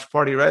away watch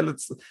party, right?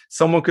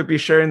 Someone could be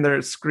sharing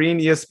their screen,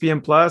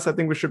 ESPN Plus. I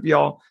think we should be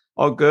all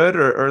good,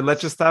 or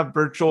let's just have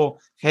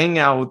virtual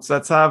hangouts.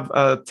 Let's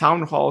have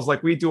town halls,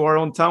 like we do our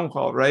own town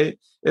hall, right?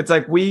 It's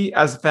like we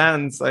as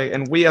fans,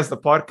 and we as the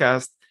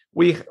podcast,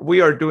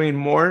 we are doing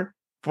more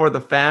for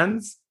the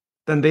fans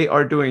than they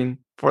are doing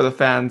for the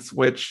fans,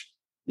 which,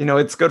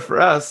 it's good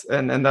for us,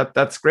 and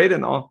that's great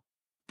and all.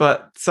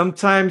 But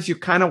sometimes you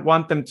kind of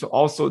want them to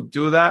also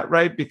do that,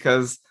 right?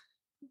 Because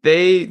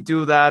they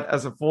do that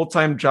as a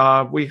full-time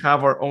job. We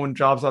have our own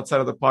jobs outside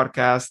of the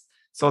podcast.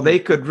 So they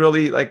could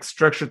really like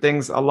structure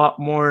things a lot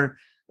more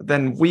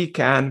than we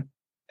can.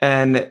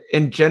 And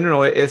in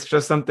general, it's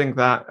just something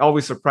that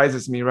always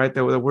surprises me, right?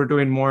 That we're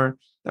doing more,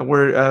 that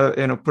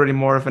we're, putting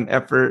more of an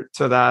effort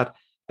to that.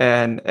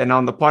 And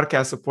on the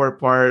podcast support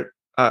part,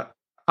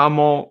 I'm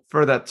all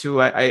for that too.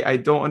 I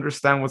don't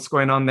understand what's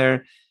going on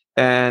there.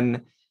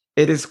 And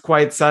it is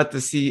quite sad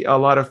to see a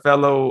lot of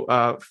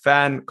fellow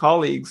fan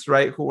colleagues,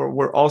 right, who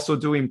were also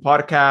doing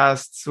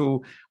podcasts,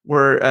 who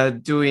were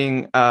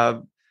doing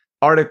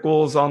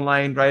articles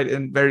online, right,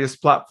 in various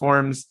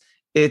platforms.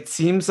 It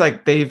seems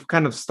like they've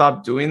kind of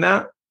stopped doing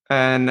that.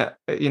 And,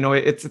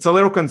 it's a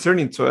little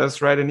concerning to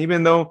us, right? And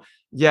even though,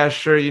 yeah,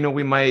 sure,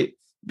 we might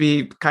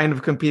be kind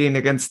of competing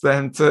against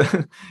them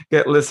to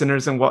get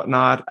listeners and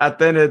whatnot, at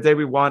the end of the day,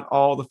 we want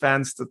all the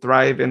fans to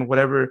thrive in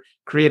whatever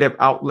creative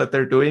outlet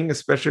they're doing,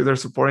 especially if they're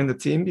supporting the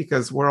team,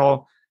 because we're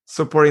all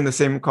supporting the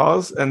same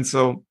cause. And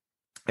so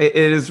it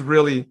is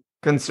really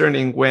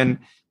concerning when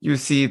you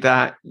see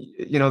that,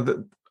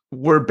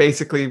 we're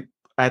basically,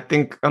 I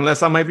think,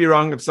 unless I might be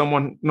wrong, if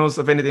someone knows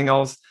of anything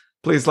else,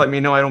 please let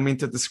me know. I don't mean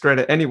to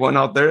discredit anyone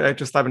out there. I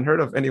just haven't heard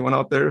of anyone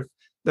out there. If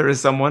there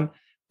is someone.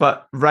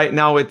 But right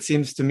now, it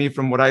seems to me,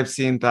 from what I've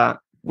seen, that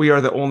we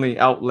are the only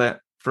outlet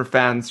for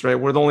fans, right?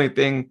 We're the only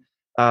thing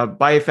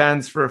by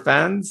fans for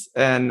fans.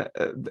 And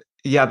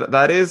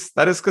that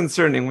is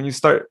concerning when you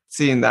start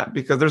seeing that,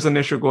 because there's an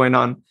issue going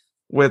on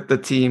with the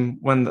team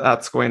when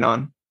that's going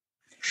on.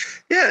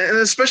 Yeah, and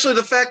especially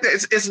the fact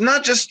that it's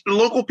not just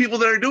local people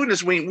that are doing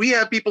this. We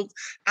have people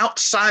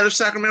outside of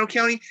Sacramento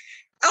County,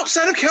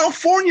 outside of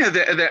California,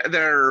 that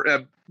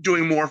they're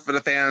doing more for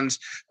the fans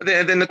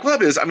than the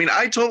club is. I mean,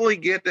 I totally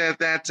get that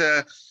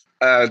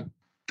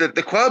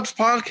the club's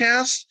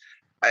podcast,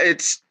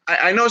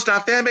 I know it's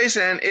not fan based,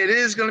 and it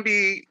is going to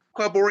be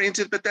club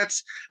oriented, but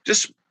that's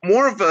just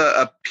more of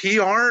a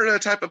PR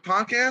type of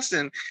podcast.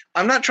 And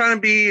I'm not trying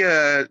to be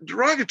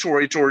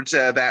derogatory towards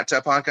that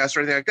podcast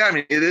or anything like that. I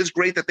mean, it is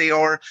great that they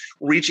are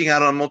reaching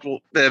out on multiple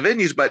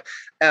venues, but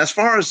as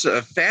far as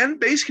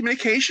fan-based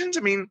communications,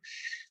 I mean,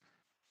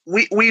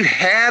 we've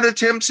had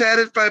attempts at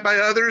it by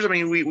others. I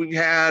mean, we've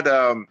had,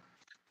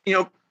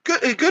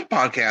 good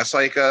podcasts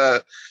like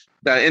the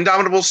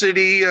Indomitable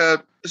City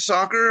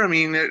Soccer. I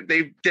mean,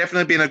 they've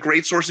definitely been a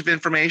great source of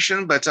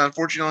information, but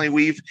unfortunately,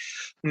 we've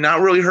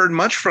not really heard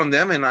much from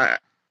them. And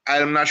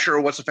I'm not sure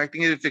what's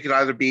affecting it. If it could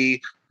either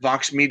be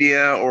Vox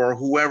Media or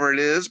whoever it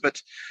is,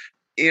 but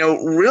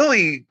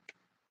really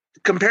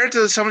compared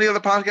to some of the other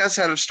podcasts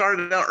that have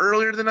started out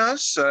earlier than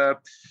us, I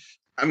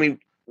mean,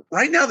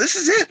 right now this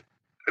is it.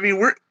 I mean,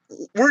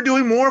 we're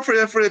doing more for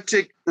it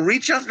to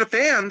reach out to the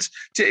fans,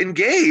 to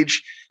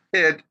engage,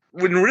 and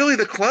when really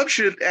the club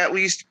should at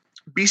least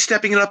be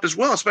stepping it up as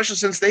well, especially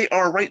since they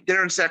are right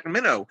there in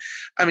Sacramento.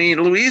 I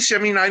mean, Luis, I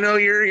mean, I know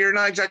you're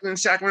not exactly in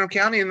Sacramento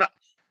County, and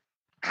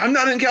I'm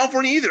not in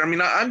California either. I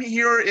mean, I'm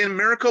here in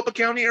Maricopa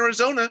County,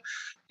 Arizona,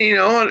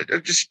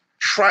 just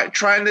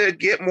trying to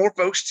get more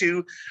folks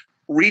to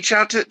reach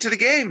out to the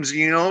games,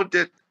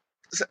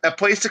 a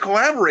place to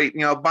collaborate,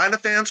 by the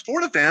fans,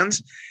 for the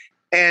fans.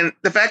 And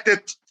the fact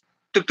that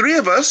the three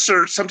of us,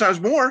 or sometimes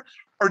more,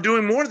 are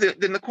doing more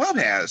than the club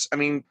has. I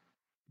mean,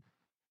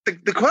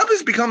 the club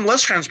has become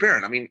less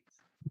transparent. I mean,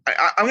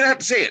 I'm going to have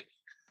to say it.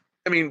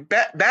 I mean,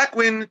 back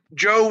when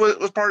Joe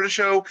was part of the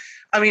show,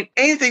 I mean,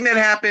 anything that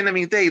happened, I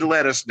mean, they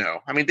let us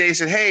know. I mean, they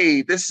said,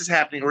 hey, this is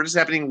happening, or this is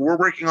happening. We're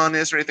working on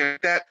this, or anything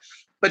like that.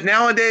 But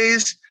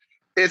nowadays,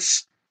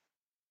 it's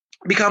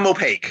become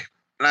opaque.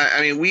 And I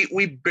mean,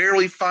 we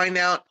barely find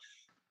out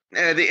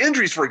the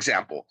injuries, for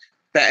example.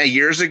 That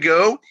years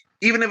ago,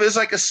 even if it was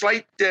like a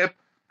slight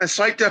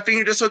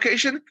finger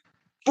dislocation,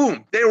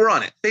 boom, they were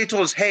on it. They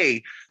told us,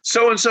 hey,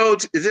 so-and-so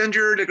is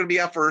injured. They're going to be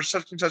out for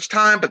such and such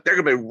time, but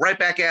they're going to be right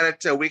back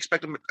at it. We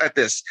expect them at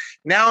this.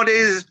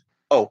 Nowadays,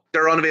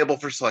 they're unavailable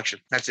for selection.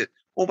 That's it.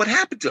 Well, what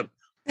happened to them?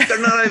 They're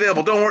not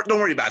available. Don't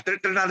worry about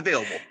it. They're not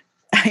available.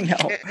 I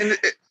know.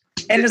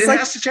 And it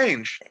has to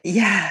change.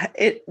 Yeah,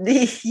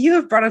 you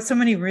have brought up so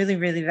many really,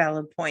 really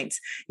valid points.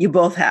 You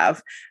both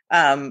have.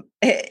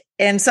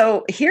 And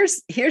so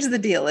here's the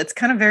deal. It's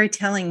kind of very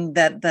telling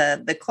that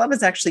the club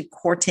is actually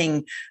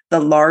courting the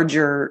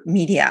larger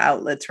media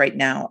outlets right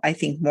now. I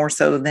think more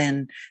so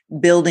than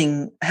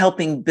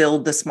helping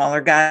build the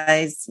smaller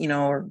guys,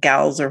 or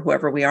gals, or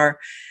whoever we are,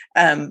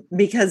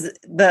 because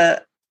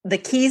the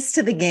keys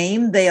to the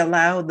game, they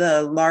allow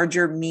the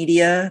larger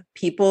media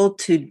people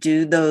to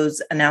do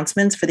those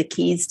announcements for the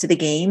keys to the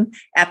game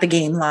at the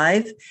game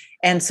live.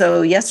 And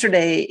so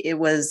yesterday it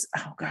was,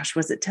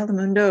 was it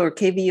Telemundo or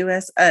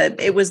KVUS?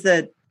 It was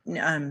the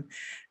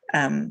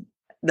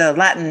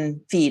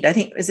Latin feed. I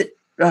think,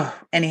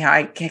 anyhow,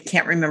 I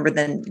can't remember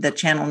the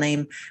channel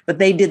name, but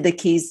they did the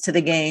keys to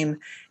the game.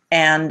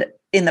 And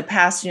in the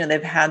past,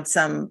 they've had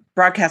some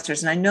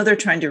broadcasters, and I know they're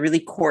trying to really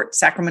court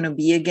Sacramento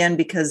Bee again,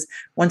 because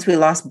once we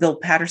lost Bill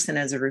Patterson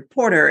as a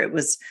reporter, it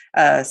was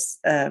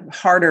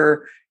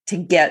harder to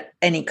get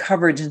any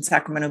coverage in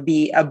Sacramento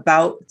Bee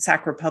about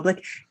Sac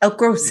Republic. Elk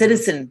Grove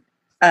Citizen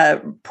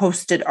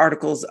posted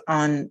articles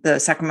on the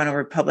Sacramento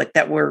Republic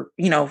that were,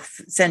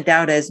 sent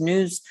out as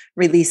news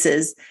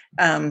releases,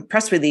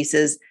 press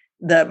releases.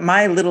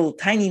 My little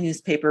tiny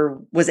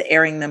newspaper was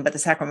airing them, but the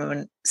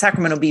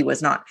Sacramento Bee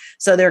was not.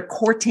 So they're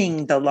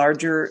courting the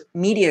larger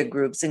media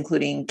groups,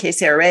 including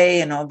KCRA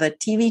and all the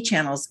TV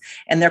channels,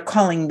 and they're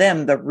calling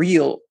them the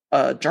real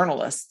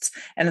journalists.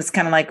 And it's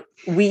kind of like,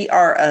 we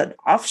are an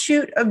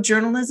offshoot of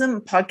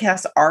journalism.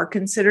 Podcasts are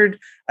considered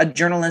a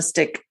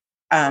journalistic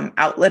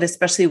outlet,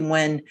 especially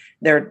when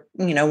they're,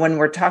 when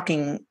we're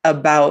talking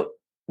about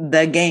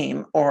the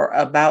game, or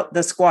about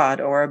the squad,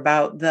 or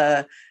about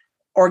the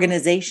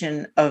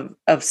organization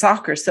of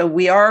soccer. So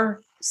we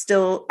are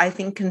still, I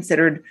think,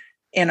 considered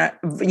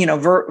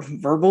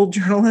verbal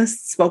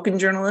journalists, spoken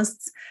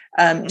journalists,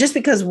 just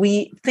because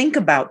we think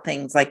about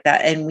things like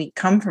that, and we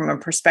come from a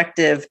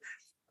perspective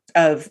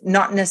of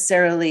not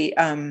necessarily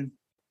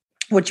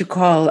what you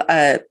call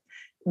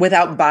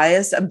without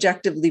bias,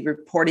 objectively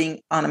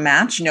reporting on a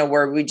match,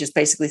 where we just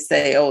basically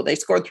say, they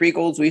scored 3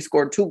 goals, we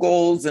scored 2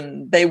 goals,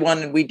 and they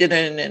won and we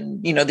didn't,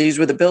 and these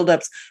were the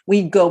buildups.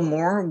 We go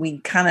more, we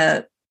kind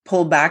of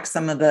pull back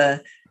some of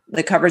the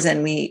covers,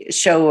 and we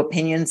show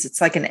opinions. It's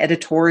like an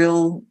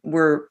editorial.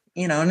 We're,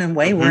 in a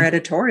way, we're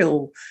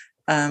editorial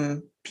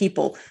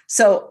people.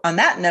 So on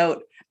that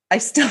note, I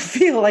still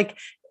feel like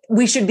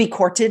we should be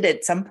courted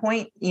at some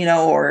point,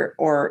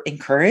 or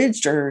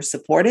encouraged, or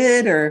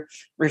supported, or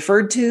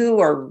referred to,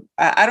 or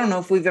I don't know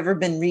if we've ever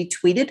been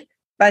retweeted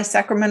by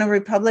Sacramento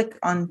Republic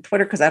on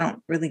Twitter, because I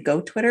don't really go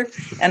Twitter,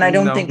 and I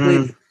don't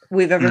think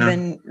we've ever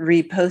been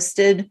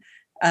reposted.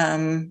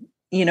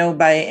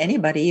 By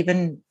anybody.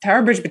 Even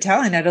Tower Bridge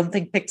Battalion, I don't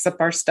think, picks up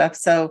our stuff.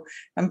 So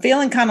I'm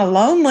feeling kind of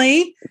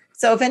lonely.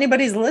 So if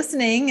anybody's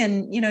listening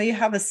and, you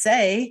have a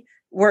say,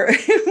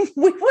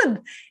 we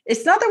would.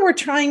 It's not that we're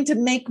trying to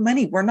make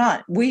money.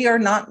 We are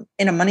not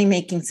in a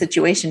money-making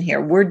situation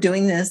here. We're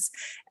doing this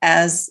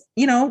as,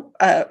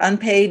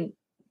 unpaid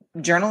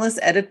journalists,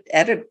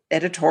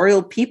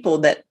 editorial people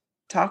that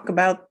talk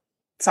about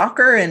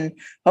soccer, and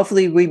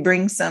hopefully we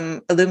bring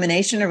some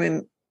illumination, or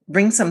we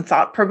bring some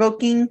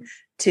thought-provoking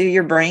to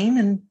your brain.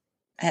 And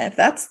if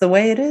that's the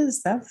way it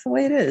is, that's the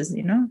way it is,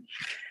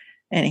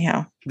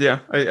 Anyhow. Yeah,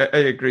 I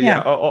agree.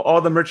 Yeah.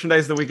 All the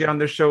merchandise that we get on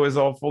this show is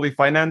all fully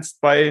financed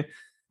by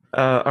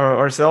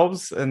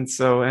ourselves. And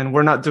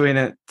we're not doing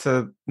it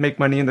to make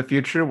money in the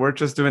future. We're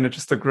just doing it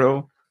just to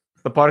grow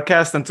the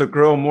podcast and to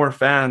grow more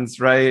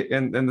fans, right,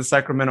 in the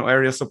Sacramento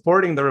area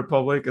supporting the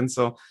Republic. And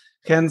so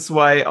hence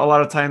why a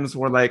lot of times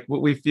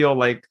we feel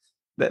like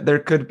that there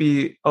could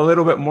be a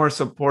little bit more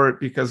support,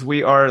 because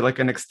we are like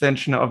an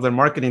extension of their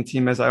marketing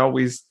team, as I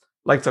always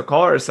like to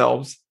call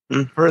ourselves,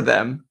 for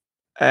them.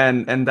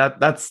 And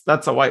that's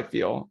how I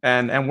feel.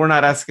 And we're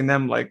not asking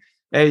them like,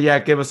 hey, yeah,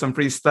 give us some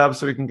free stuff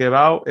so we can give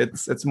out.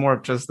 It's more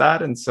of just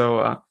that. And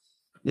so,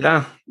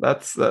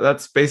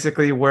 that's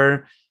basically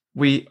where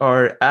we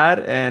are at.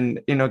 And,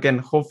 again,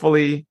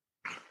 hopefully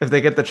if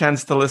they get the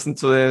chance to listen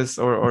to this,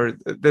 or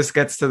this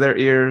gets to their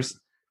ears,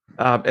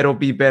 it'll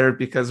be better,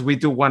 because we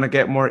do want to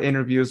get more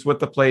interviews with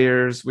the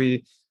players.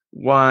 We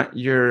want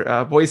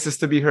your voices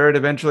to be heard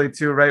eventually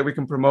too, right? We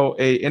can promote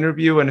a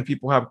interview, and if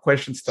people have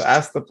questions to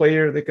ask the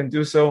player, they can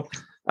do so,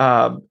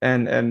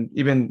 and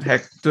even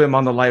heck, do them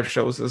on the live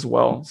shows as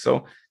well.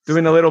 So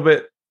doing a little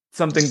bit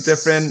something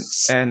different,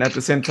 and at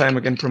the same time,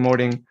 again,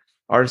 promoting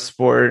our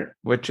sport,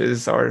 which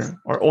is our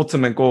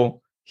ultimate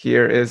goal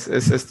here is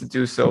to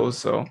do so.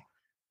 So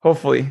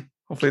hopefully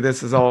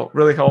this has all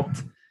really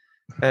helped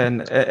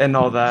and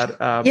all that.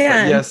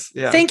 Yes.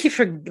 Thank you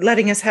for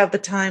letting us have the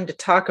time to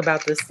talk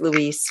about this,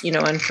 Luis,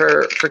 and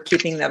for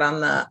keeping that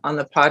on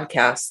the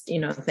podcast.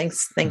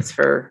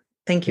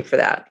 Thank you for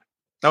that.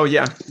 Oh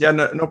yeah.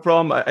 No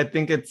problem. I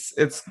think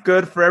it's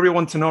good for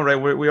everyone to know, right?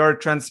 We are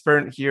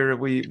transparent here.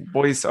 We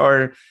voice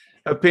our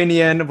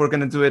opinion. We're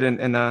going to do it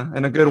in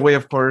a good way.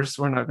 Of course,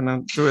 we're not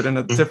going to do it in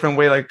a different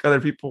way like other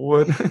people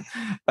would.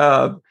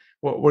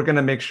 We're going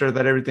to make sure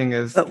that everything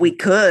is, but we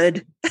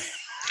could.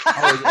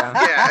 Oh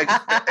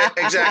yeah,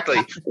 exactly.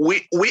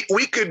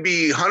 We could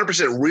be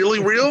 100% really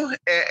real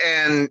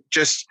and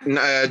just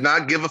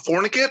not give a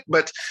fornicate,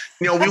 but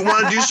we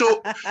want to do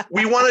so.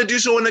 We want to do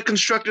so in a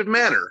constructive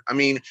manner. I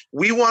mean,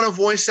 we want to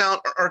voice out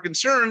our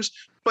concerns,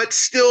 but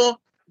still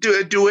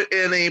do it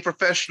in a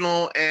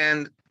professional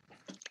and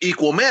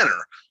equal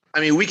manner.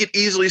 I mean, we could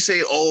easily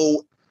say,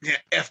 "Oh, yeah,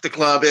 F the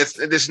club, F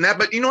this and that,"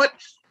 but you know what?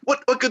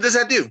 What good does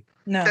that do?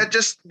 No, that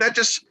just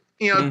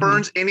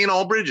burns any and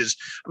all bridges.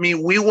 I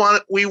mean, we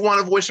want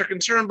to voice our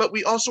concern, but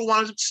we also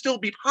want to still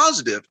be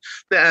positive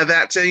that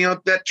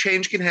that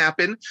change can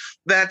happen.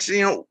 That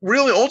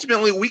really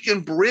ultimately we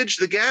can bridge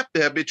the gap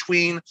there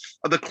between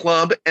the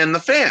club and the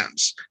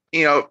fans.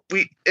 And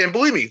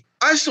believe me,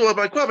 I still love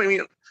my club. I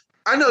mean,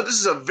 I know this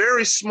is a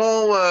very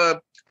small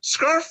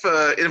scarf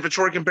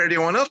inventory compared to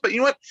anyone else, but you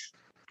know what?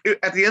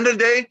 At the end of the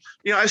day,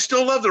 I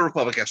still love the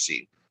Republic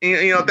FC.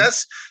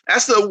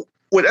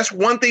 That's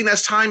one thing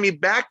that's tying me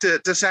back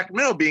to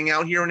Sacramento, being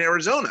out here in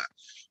Arizona.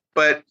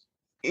 But,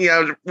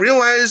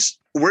 realize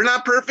we're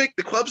not perfect.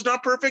 The club's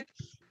not perfect,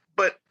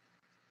 but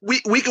we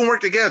can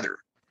work together.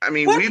 I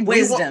mean,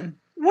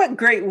 what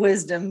great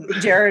wisdom,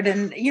 Jared.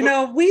 And,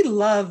 we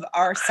love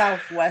our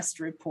Southwest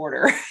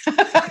reporter.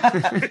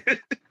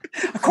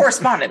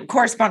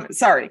 correspondent.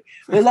 Sorry.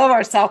 We love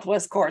our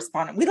Southwest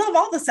correspondent. We love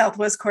all the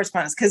Southwest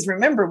correspondents, because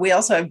remember, we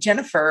also have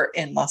Jennifer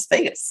in Las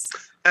Vegas.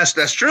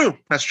 That's true.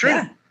 That's true.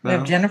 Yeah. We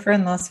have Jennifer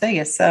in Las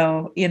Vegas.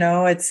 So,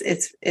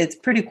 it's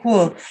pretty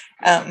cool.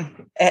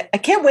 I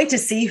can't wait to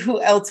see who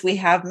else we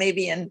have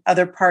maybe in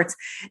other parts.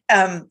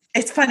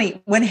 It's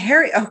funny when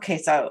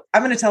so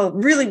I'm going to tell a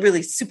really,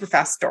 really super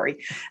fast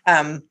story.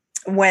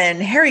 When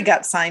Harry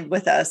got signed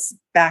with us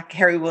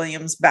Harry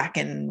Williams back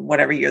in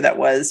whatever year that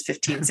was,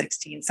 15,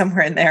 16,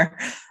 somewhere in there.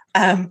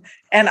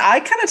 And I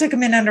kind of took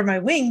him in under my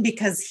wing,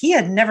 because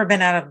he'd never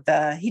been out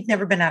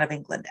of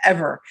England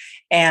ever.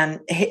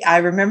 And I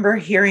remember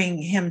hearing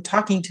him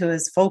talking to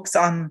his folks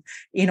on,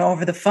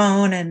 over the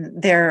phone,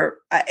 and their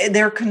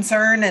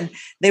concern, and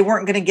they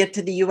weren't going to get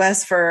to the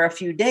US for a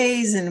few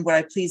days. And would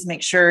I please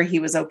make sure he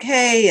was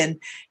okay and,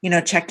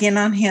 check in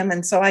on him.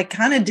 And so I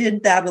kind of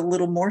did that a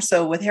little more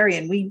so with Harry,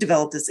 and we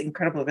developed this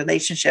incredible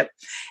relationship.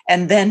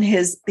 And then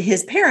his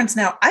parents,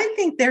 now I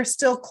think they're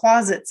still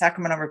closet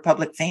Sacramento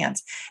Republic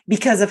fans,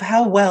 because of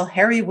how well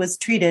Harry was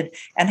treated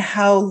and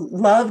how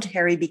loved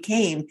Harry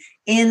became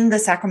in the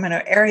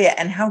Sacramento area,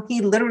 and how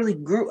he literally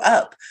grew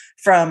up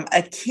from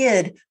a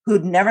kid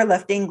who'd never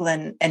left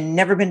England and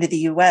never been to the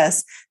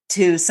US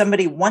to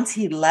somebody, once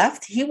he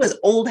left, he was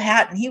old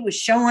hat, and he was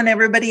showing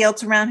everybody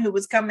else around who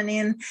was coming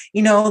in,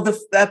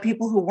 the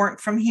people who weren't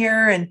from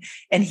here.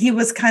 And he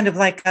was kind of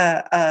like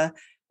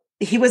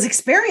he was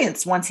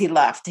experienced once he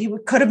left. He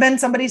could have been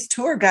somebody's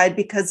tour guide,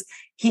 because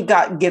he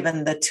got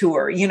given the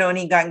tour, and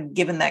he got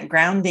given that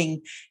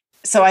grounding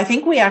So I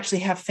think we actually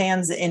have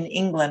fans in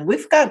England.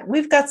 We've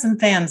got some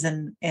fans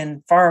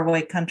in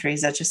faraway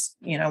countries that just,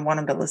 want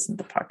them to listen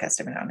to the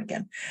podcast every now and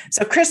again.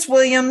 So Chris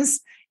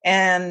Williams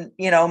and,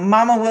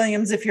 Mama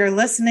Williams, if you're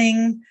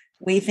listening,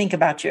 we think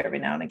about you every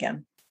now and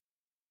again.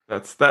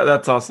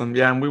 That's awesome.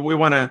 Yeah. And we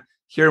want to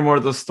hear more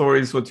of those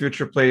stories with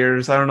future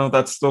players. I don't know if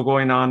that's still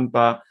going on,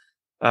 but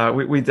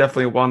we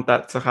definitely want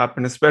that to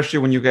happen, especially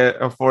when you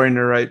get a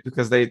foreigner, right?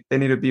 Because they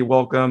need to be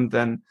welcomed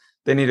and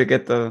they need to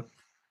get the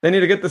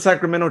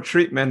Sacramento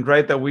treatment,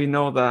 right? That we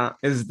know that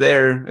is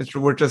there.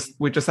 We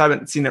just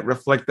haven't seen it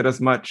reflected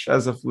as much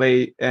as of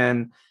late.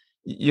 And,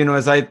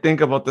 as I think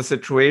about the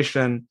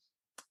situation,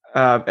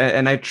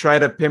 and I try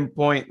to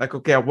pinpoint, like,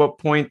 okay, at what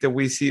point did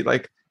we see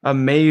like a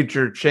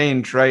major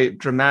change, right?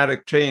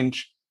 Dramatic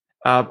change.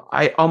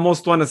 I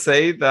almost want to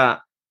say that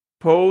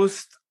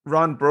post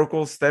Ron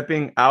Burkle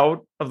stepping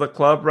out of the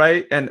club,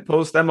 right? And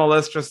post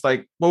MLS just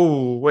like,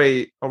 oh,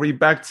 wait, are we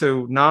back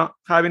to not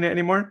having it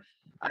anymore?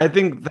 I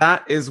think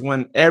that is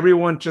when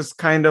everyone just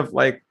kind of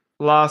like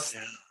lost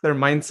their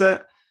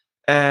mindset.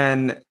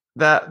 And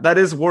that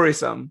is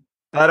worrisome.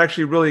 That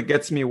actually really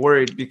gets me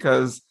worried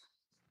because,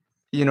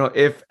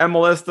 if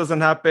MLS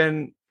doesn't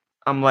happen,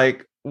 I'm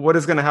like, what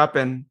is going to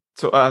happen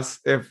to us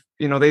if,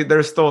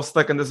 they're still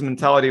stuck in this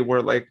mentality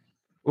where like,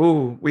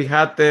 ooh, we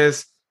had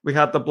this, we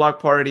had the block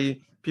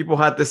party, people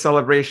had this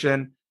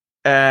celebration.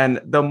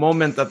 And the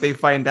moment that they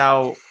find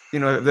out,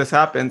 if this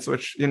happens,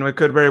 which, it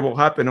could very well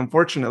happen.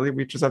 Unfortunately,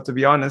 we just have to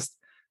be honest.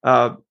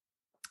 The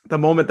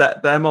moment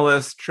that the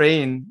MLS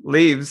train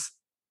leaves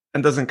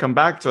and doesn't come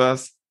back to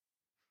us,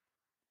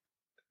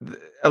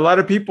 a lot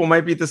of people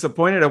might be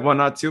disappointed and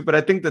whatnot too, but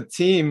I think the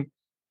team,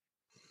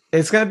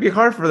 it's going to be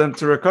hard for them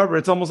to recover.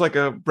 It's almost like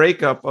a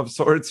breakup of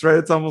sorts, right?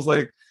 It's almost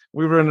like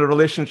we were in a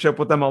relationship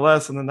with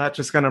MLS and then that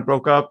just kind of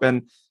broke up.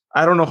 And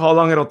I don't know how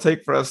long it'll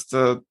take for us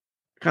to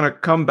kind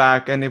of come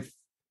back. And if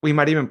we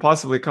might even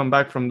possibly come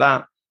back from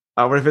that,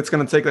 or if it's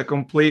going to take a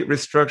complete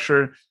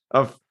restructure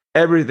of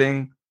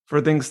everything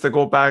for things to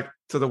go back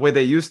to the way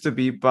they used to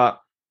be. But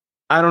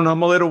I don't know.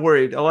 I'm a little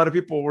worried. A lot of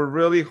people were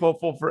really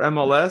hopeful for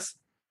MLS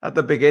at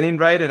the beginning,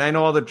 right? And I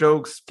know all the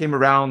jokes came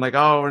around like,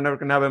 oh, we're never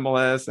going to have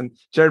MLS. And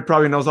Jared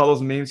probably knows all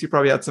those memes. He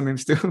probably had some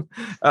memes too.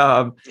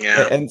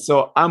 And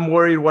so I'm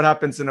worried what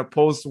happens in a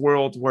post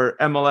world where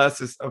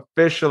MLS is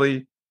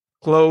officially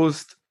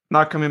closed,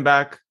 not coming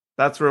back.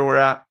 That's where we're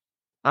at.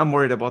 I'm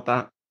worried about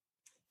that.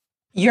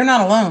 You're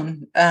not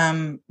alone.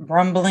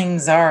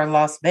 Rumblings are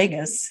Las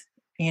Vegas,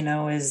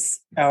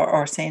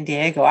 or San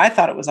Diego. I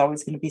thought it was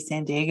always going to be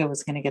San Diego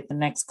was going to get the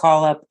next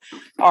call up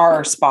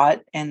our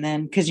spot. And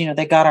then, cause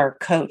they got our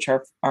coach,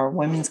 our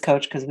women's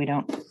coach. Cause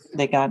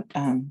they got,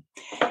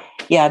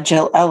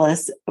 Jill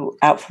Ellis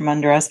out from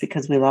under us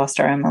because we lost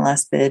our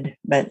MLS bid,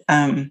 but,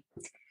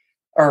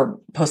 or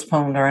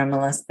postponed our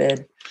MLS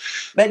bid,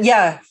 but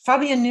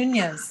Fabian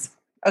Nunez.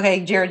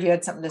 Okay. Jared, you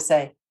had something to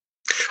say.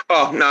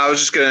 Oh, no, I was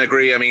just going to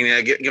agree. I mean,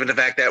 given the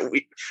fact that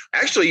we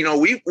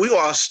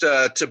lost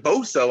to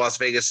both Las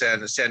Vegas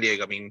and San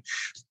Diego. I mean,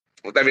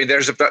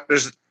 there's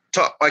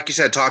talk, like you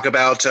said, talk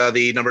about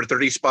the number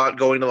 30 spot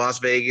going to Las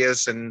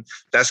Vegas, and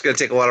that's going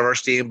to take a lot of our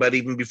steam. But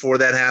even before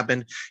that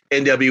happened,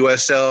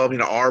 NWSL,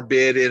 our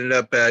bid ended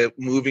up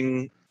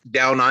moving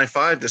down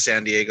I-5 to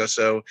San Diego.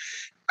 So,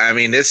 I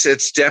mean,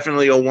 it's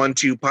definitely a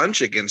 1-2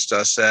 punch against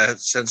us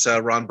since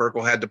Ron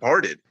Burkle had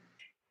departed.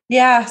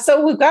 Yeah.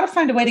 So we've got to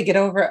find a way to get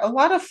over it. A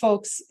lot of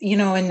folks,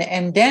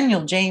 and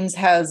Daniel James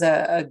has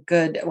a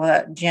good,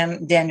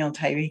 Daniel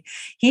Tyree,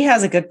 he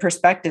has a good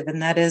perspective.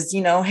 And that is,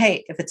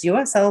 hey, if it's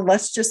USL,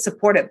 let's just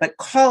support it, but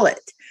call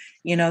it,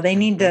 they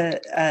need to,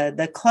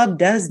 the club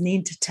does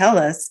need to tell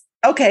us,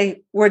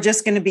 okay, we're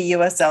just going to be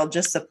USL,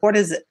 just support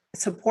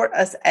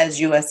us as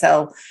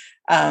USL.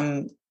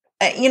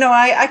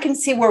 I can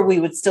see where we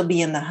would still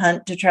be in the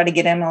hunt to try to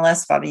get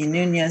MLS, Fabian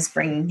Nunez,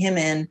 bringing him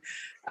in.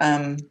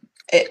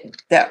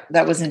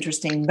 That was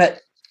interesting,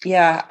 but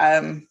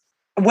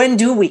when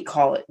do we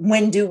call it?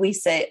 When do we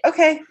say,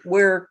 okay,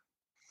 we're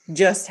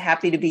just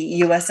happy to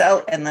be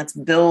USL and let's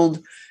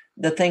build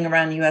the thing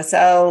around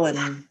USL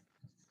and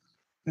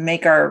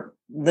make our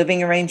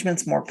living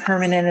arrangements more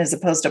permanent as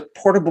opposed to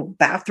portable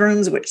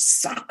bathrooms, which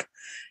suck.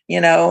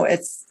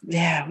 There's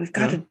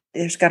got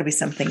to be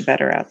something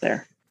better out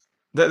there.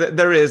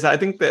 There is. I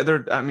think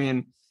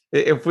that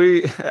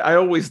I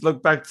always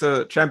look back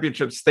to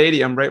Championship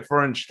Stadium, right, for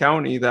Orange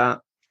County,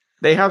 that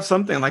they have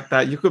something like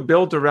that. You could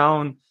build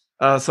around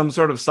some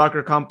sort of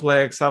soccer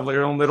complex, have like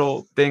your own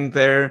little thing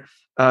there.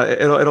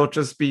 It'll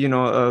just be,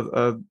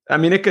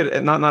 it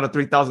could not a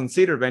 3,000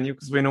 seater venue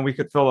because we know we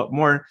could fill up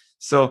more.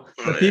 So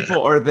the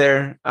people are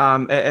there.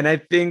 And I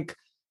think,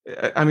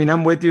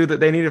 I'm with you that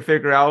they need to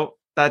figure out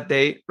that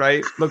date,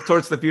 right? Look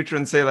towards the future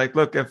and say like,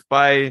 look, if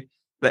by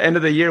the end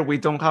of the year, we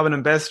don't have an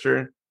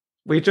investor,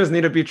 we just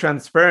need to be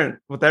transparent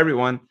with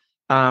everyone.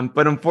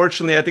 But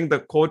unfortunately, I think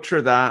the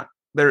culture that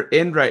they're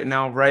in right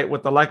now, right,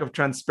 with the lack of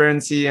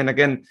transparency, and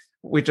again,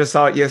 we just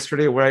saw it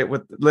yesterday, right,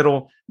 with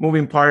little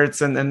moving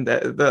parts and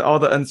all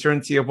the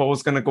uncertainty of what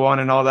was going to go on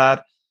and all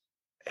that.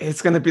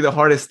 it's going to be the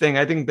hardest thing.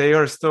 I think they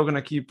are still going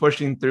to keep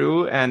pushing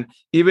through. And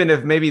even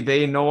if maybe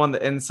they know on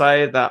the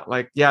inside that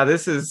like, yeah,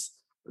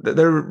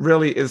 there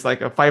really is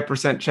like a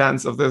 5%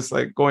 chance of this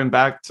like going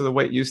back to the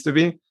way it used to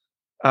be.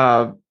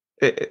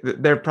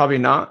 They're probably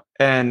not.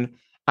 And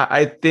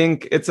I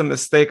think it's a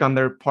mistake on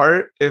their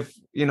part if,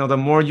 the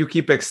more you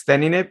keep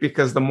extending it,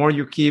 because the more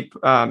you keep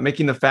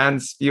making the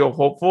fans feel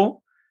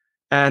hopeful,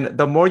 and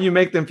the more you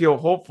make them feel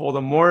hopeful,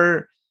 the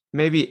more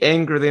maybe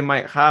anger they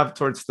might have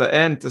towards the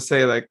end to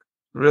say like,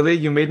 really,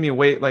 you made me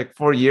wait like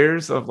 4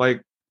 years of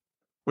like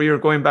we were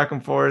going back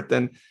and forth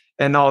and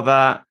all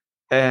that.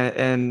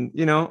 And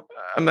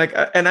I'm like,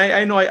 and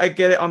I know I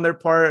get it on their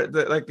part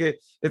that like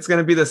it's going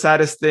to be the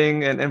saddest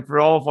thing. And for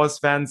all of us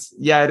fans,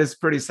 yeah, it is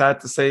pretty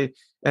sad to say.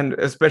 And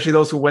especially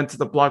those who went to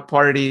the block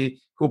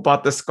party, who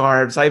bought the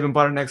scarves. I even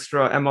bought an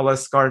extra MLS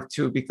scarf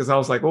too, because I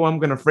was like, oh, I'm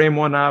going to frame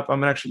one up. I'm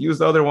going to actually use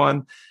the other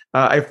one.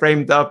 I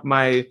framed up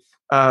my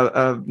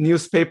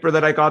newspaper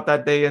that I got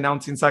that day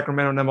announcing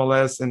Sacramento and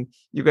MLS. And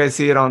you guys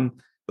see it on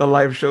the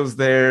live shows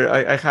there.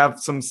 I have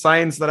some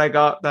signs that I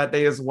got that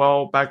day as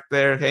well back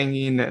there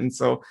hanging. And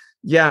so,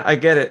 yeah, I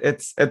get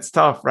it. It's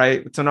tough,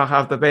 right? To not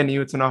have the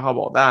venue, to not have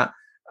all that.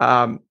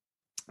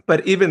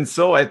 But even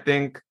so, I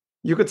think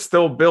you could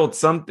still build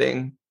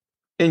something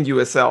in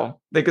USL.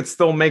 They could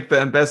still make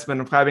the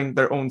investment of having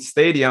their own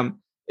stadium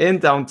in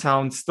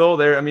downtown still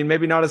there. I mean,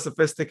 maybe not as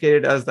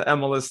sophisticated as the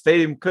MLS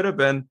stadium could have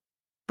been,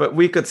 but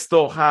we could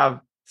still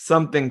have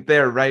something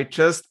there, right?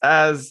 Just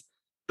as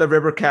the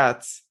River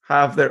Cats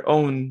have their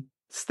own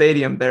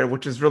stadium there,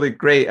 which is really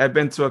great. I've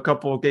been to a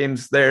couple of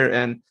games there,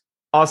 and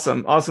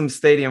awesome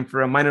stadium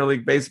for a minor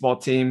league baseball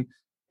team.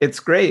 It's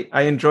great.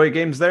 I enjoy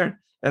games there.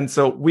 And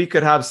so we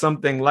could have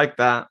something like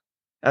that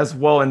as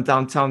well in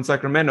downtown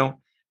Sacramento,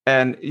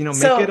 and make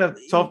it a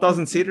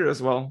 12,000 seater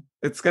as well.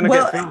 It's going to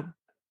get filled.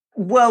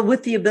 Well,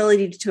 with the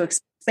ability to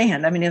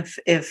expand. I mean,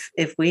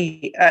 if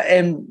we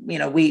and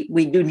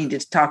we do need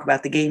to talk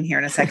about the game here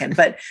in a second,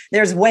 but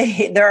there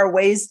are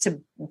ways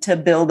to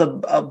build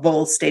a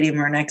bowl stadium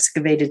or an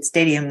excavated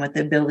stadium with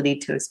the ability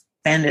to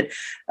expand it.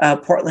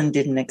 Portland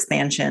did an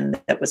expansion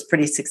that was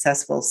pretty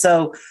successful.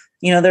 So,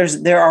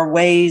 there are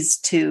ways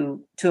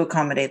to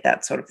accommodate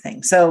that sort of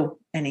thing. So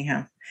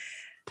anyhow,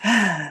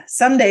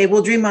 someday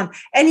we'll dream on.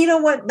 And you know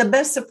what? The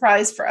best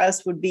surprise for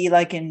us would be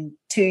like in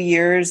 2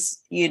 years,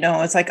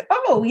 it's like,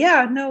 oh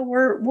yeah, no,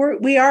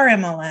 we are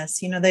MLS.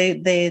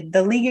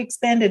 The league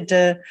expanded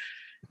to,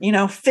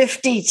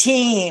 50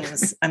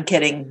 teams. I'm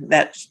kidding.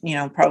 That,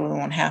 probably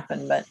won't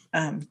happen, but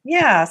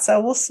yeah,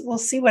 so we'll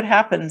see what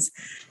happens.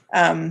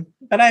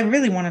 But I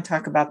really want to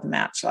talk about the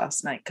match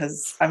last night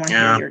because I want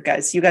to hear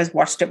you guys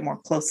watched it more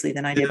closely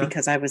than I did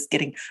because I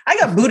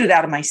got booted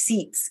out of my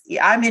seats.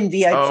 I'm in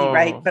VIP,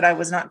 right? But I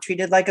was not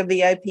treated like a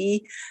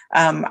VIP.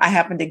 I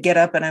happened to get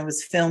up and I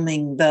was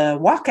filming the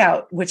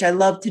walkout, which I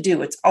love to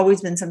do. It's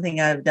always been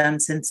something I've done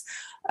since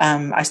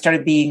I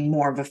started being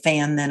more of a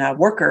fan than a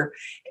worker.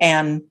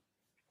 And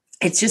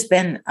it's just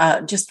been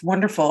just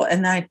wonderful.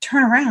 And I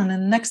turn around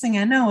and the next thing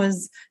I know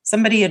is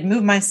somebody had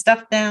moved my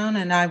stuff down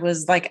and I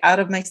was like out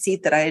of my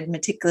seat that I had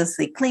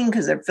meticulously cleaned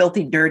because they're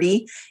filthy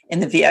dirty in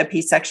the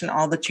VIP section.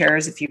 All the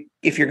chairs, if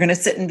you're going to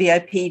sit in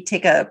VIP,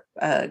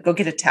 go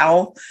get a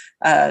towel,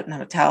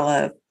 not a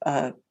towel,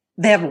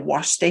 they have a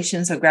wash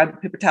station. So grab the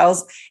paper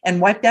towels and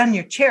wipe down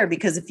your chair,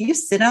 because if you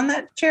sit on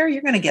that chair,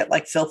 you're going to get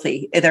like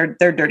filthy. They're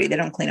dirty. They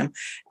don't clean them.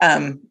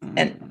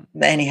 And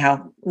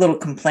anyhow, little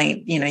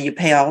complaint, you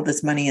pay all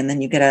this money and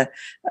then you get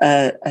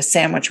a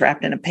sandwich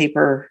wrapped in a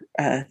paper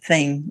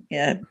thing,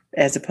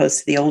 as opposed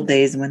to the old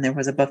days when there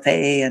was a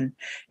buffet and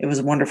it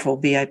was wonderful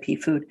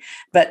VIP food.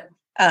 But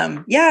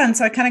and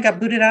so I kind of got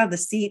booted out of the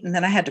seat, and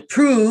then I had to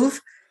prove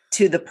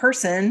to the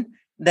person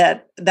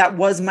that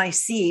was my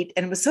seat.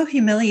 And it was so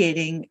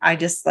humiliating. I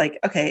just like,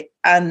 okay,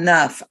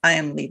 enough. I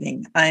am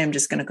leaving. I am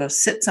just going to go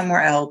sit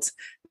somewhere else.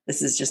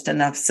 This is just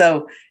enough.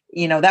 So,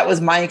 that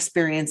was my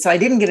experience. So I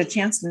didn't get a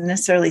chance to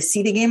necessarily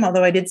see the game,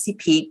 although I did see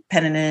Pete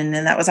Pennanen,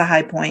 and that was a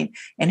high point,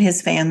 and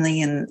his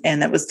family. And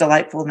that was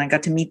delightful. And I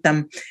got to meet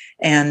them.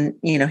 And,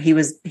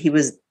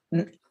 he's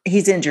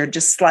injured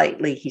just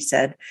slightly, he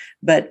said,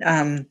 but,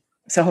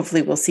 so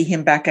hopefully we'll see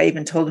him back. I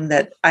even told him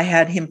that I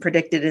had him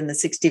predicted in the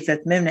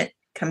 65th minute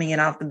coming in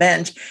off the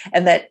bench,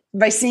 and that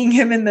by seeing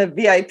him in the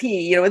VIP,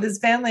 with his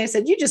family, I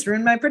said, you just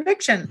ruined my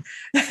prediction.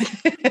 I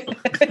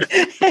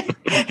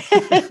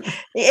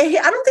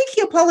don't think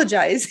he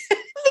apologized. I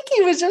think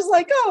he was just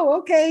like, oh,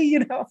 okay,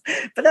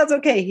 but that's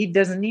okay. He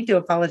doesn't need to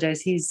apologize.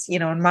 He's,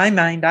 in my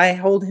mind, I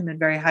hold him in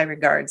very high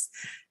regards.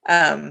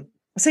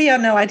 So yeah,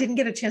 no, I didn't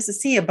get a chance to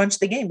see a bunch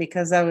of the game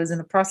because I was in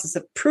the process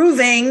of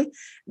proving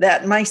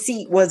that my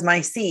seat was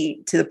my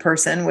seat to the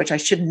person, which I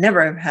should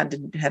never have had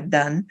to have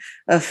done.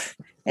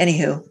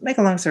 Anywho, make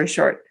a long story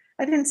short,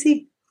 I didn't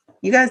see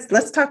you guys.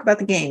 Let's talk about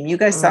the game. You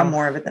guys saw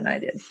more of it than I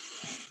did.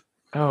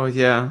 Oh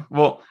yeah.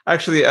 Well,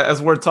 actually,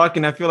 as we're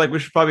talking, I feel like we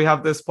should probably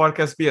have this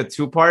podcast be a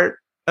 2-part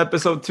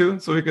episode too,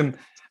 so we can,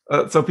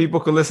 so people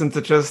could listen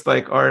to just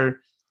like our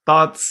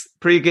thoughts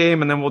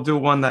pre-game, and then we'll do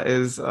one that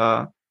is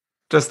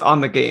just on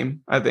the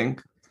game, I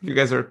think. You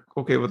guys are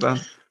okay with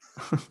that?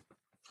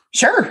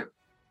 Sure.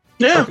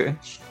 Yeah. Okay.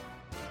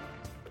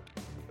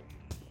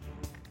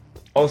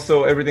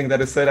 Also, everything that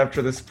is said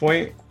after this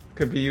point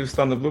could be used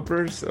on the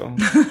bloopers.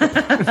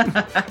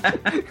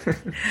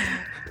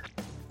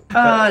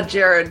 So,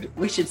 Jared,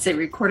 we should say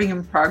recording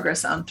in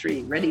progress on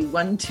 3. Ready?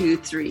 1, 2,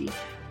 3.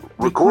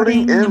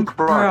 Recording in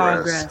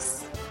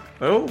progress.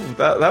 Oh,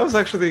 that was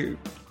actually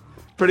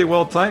pretty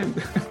well timed.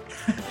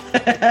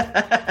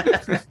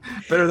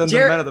 Better than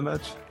Jared- the man of the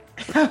match.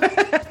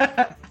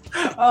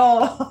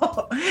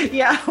 Oh,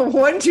 yeah.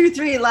 1, 2,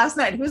 3 last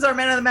night. Who's our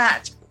man of the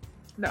match?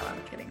 No,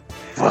 I'm kidding.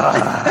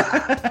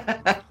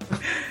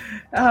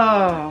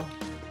 Oh.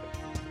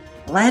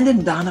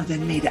 Landon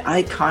Donovan made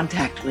eye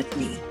contact with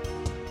me.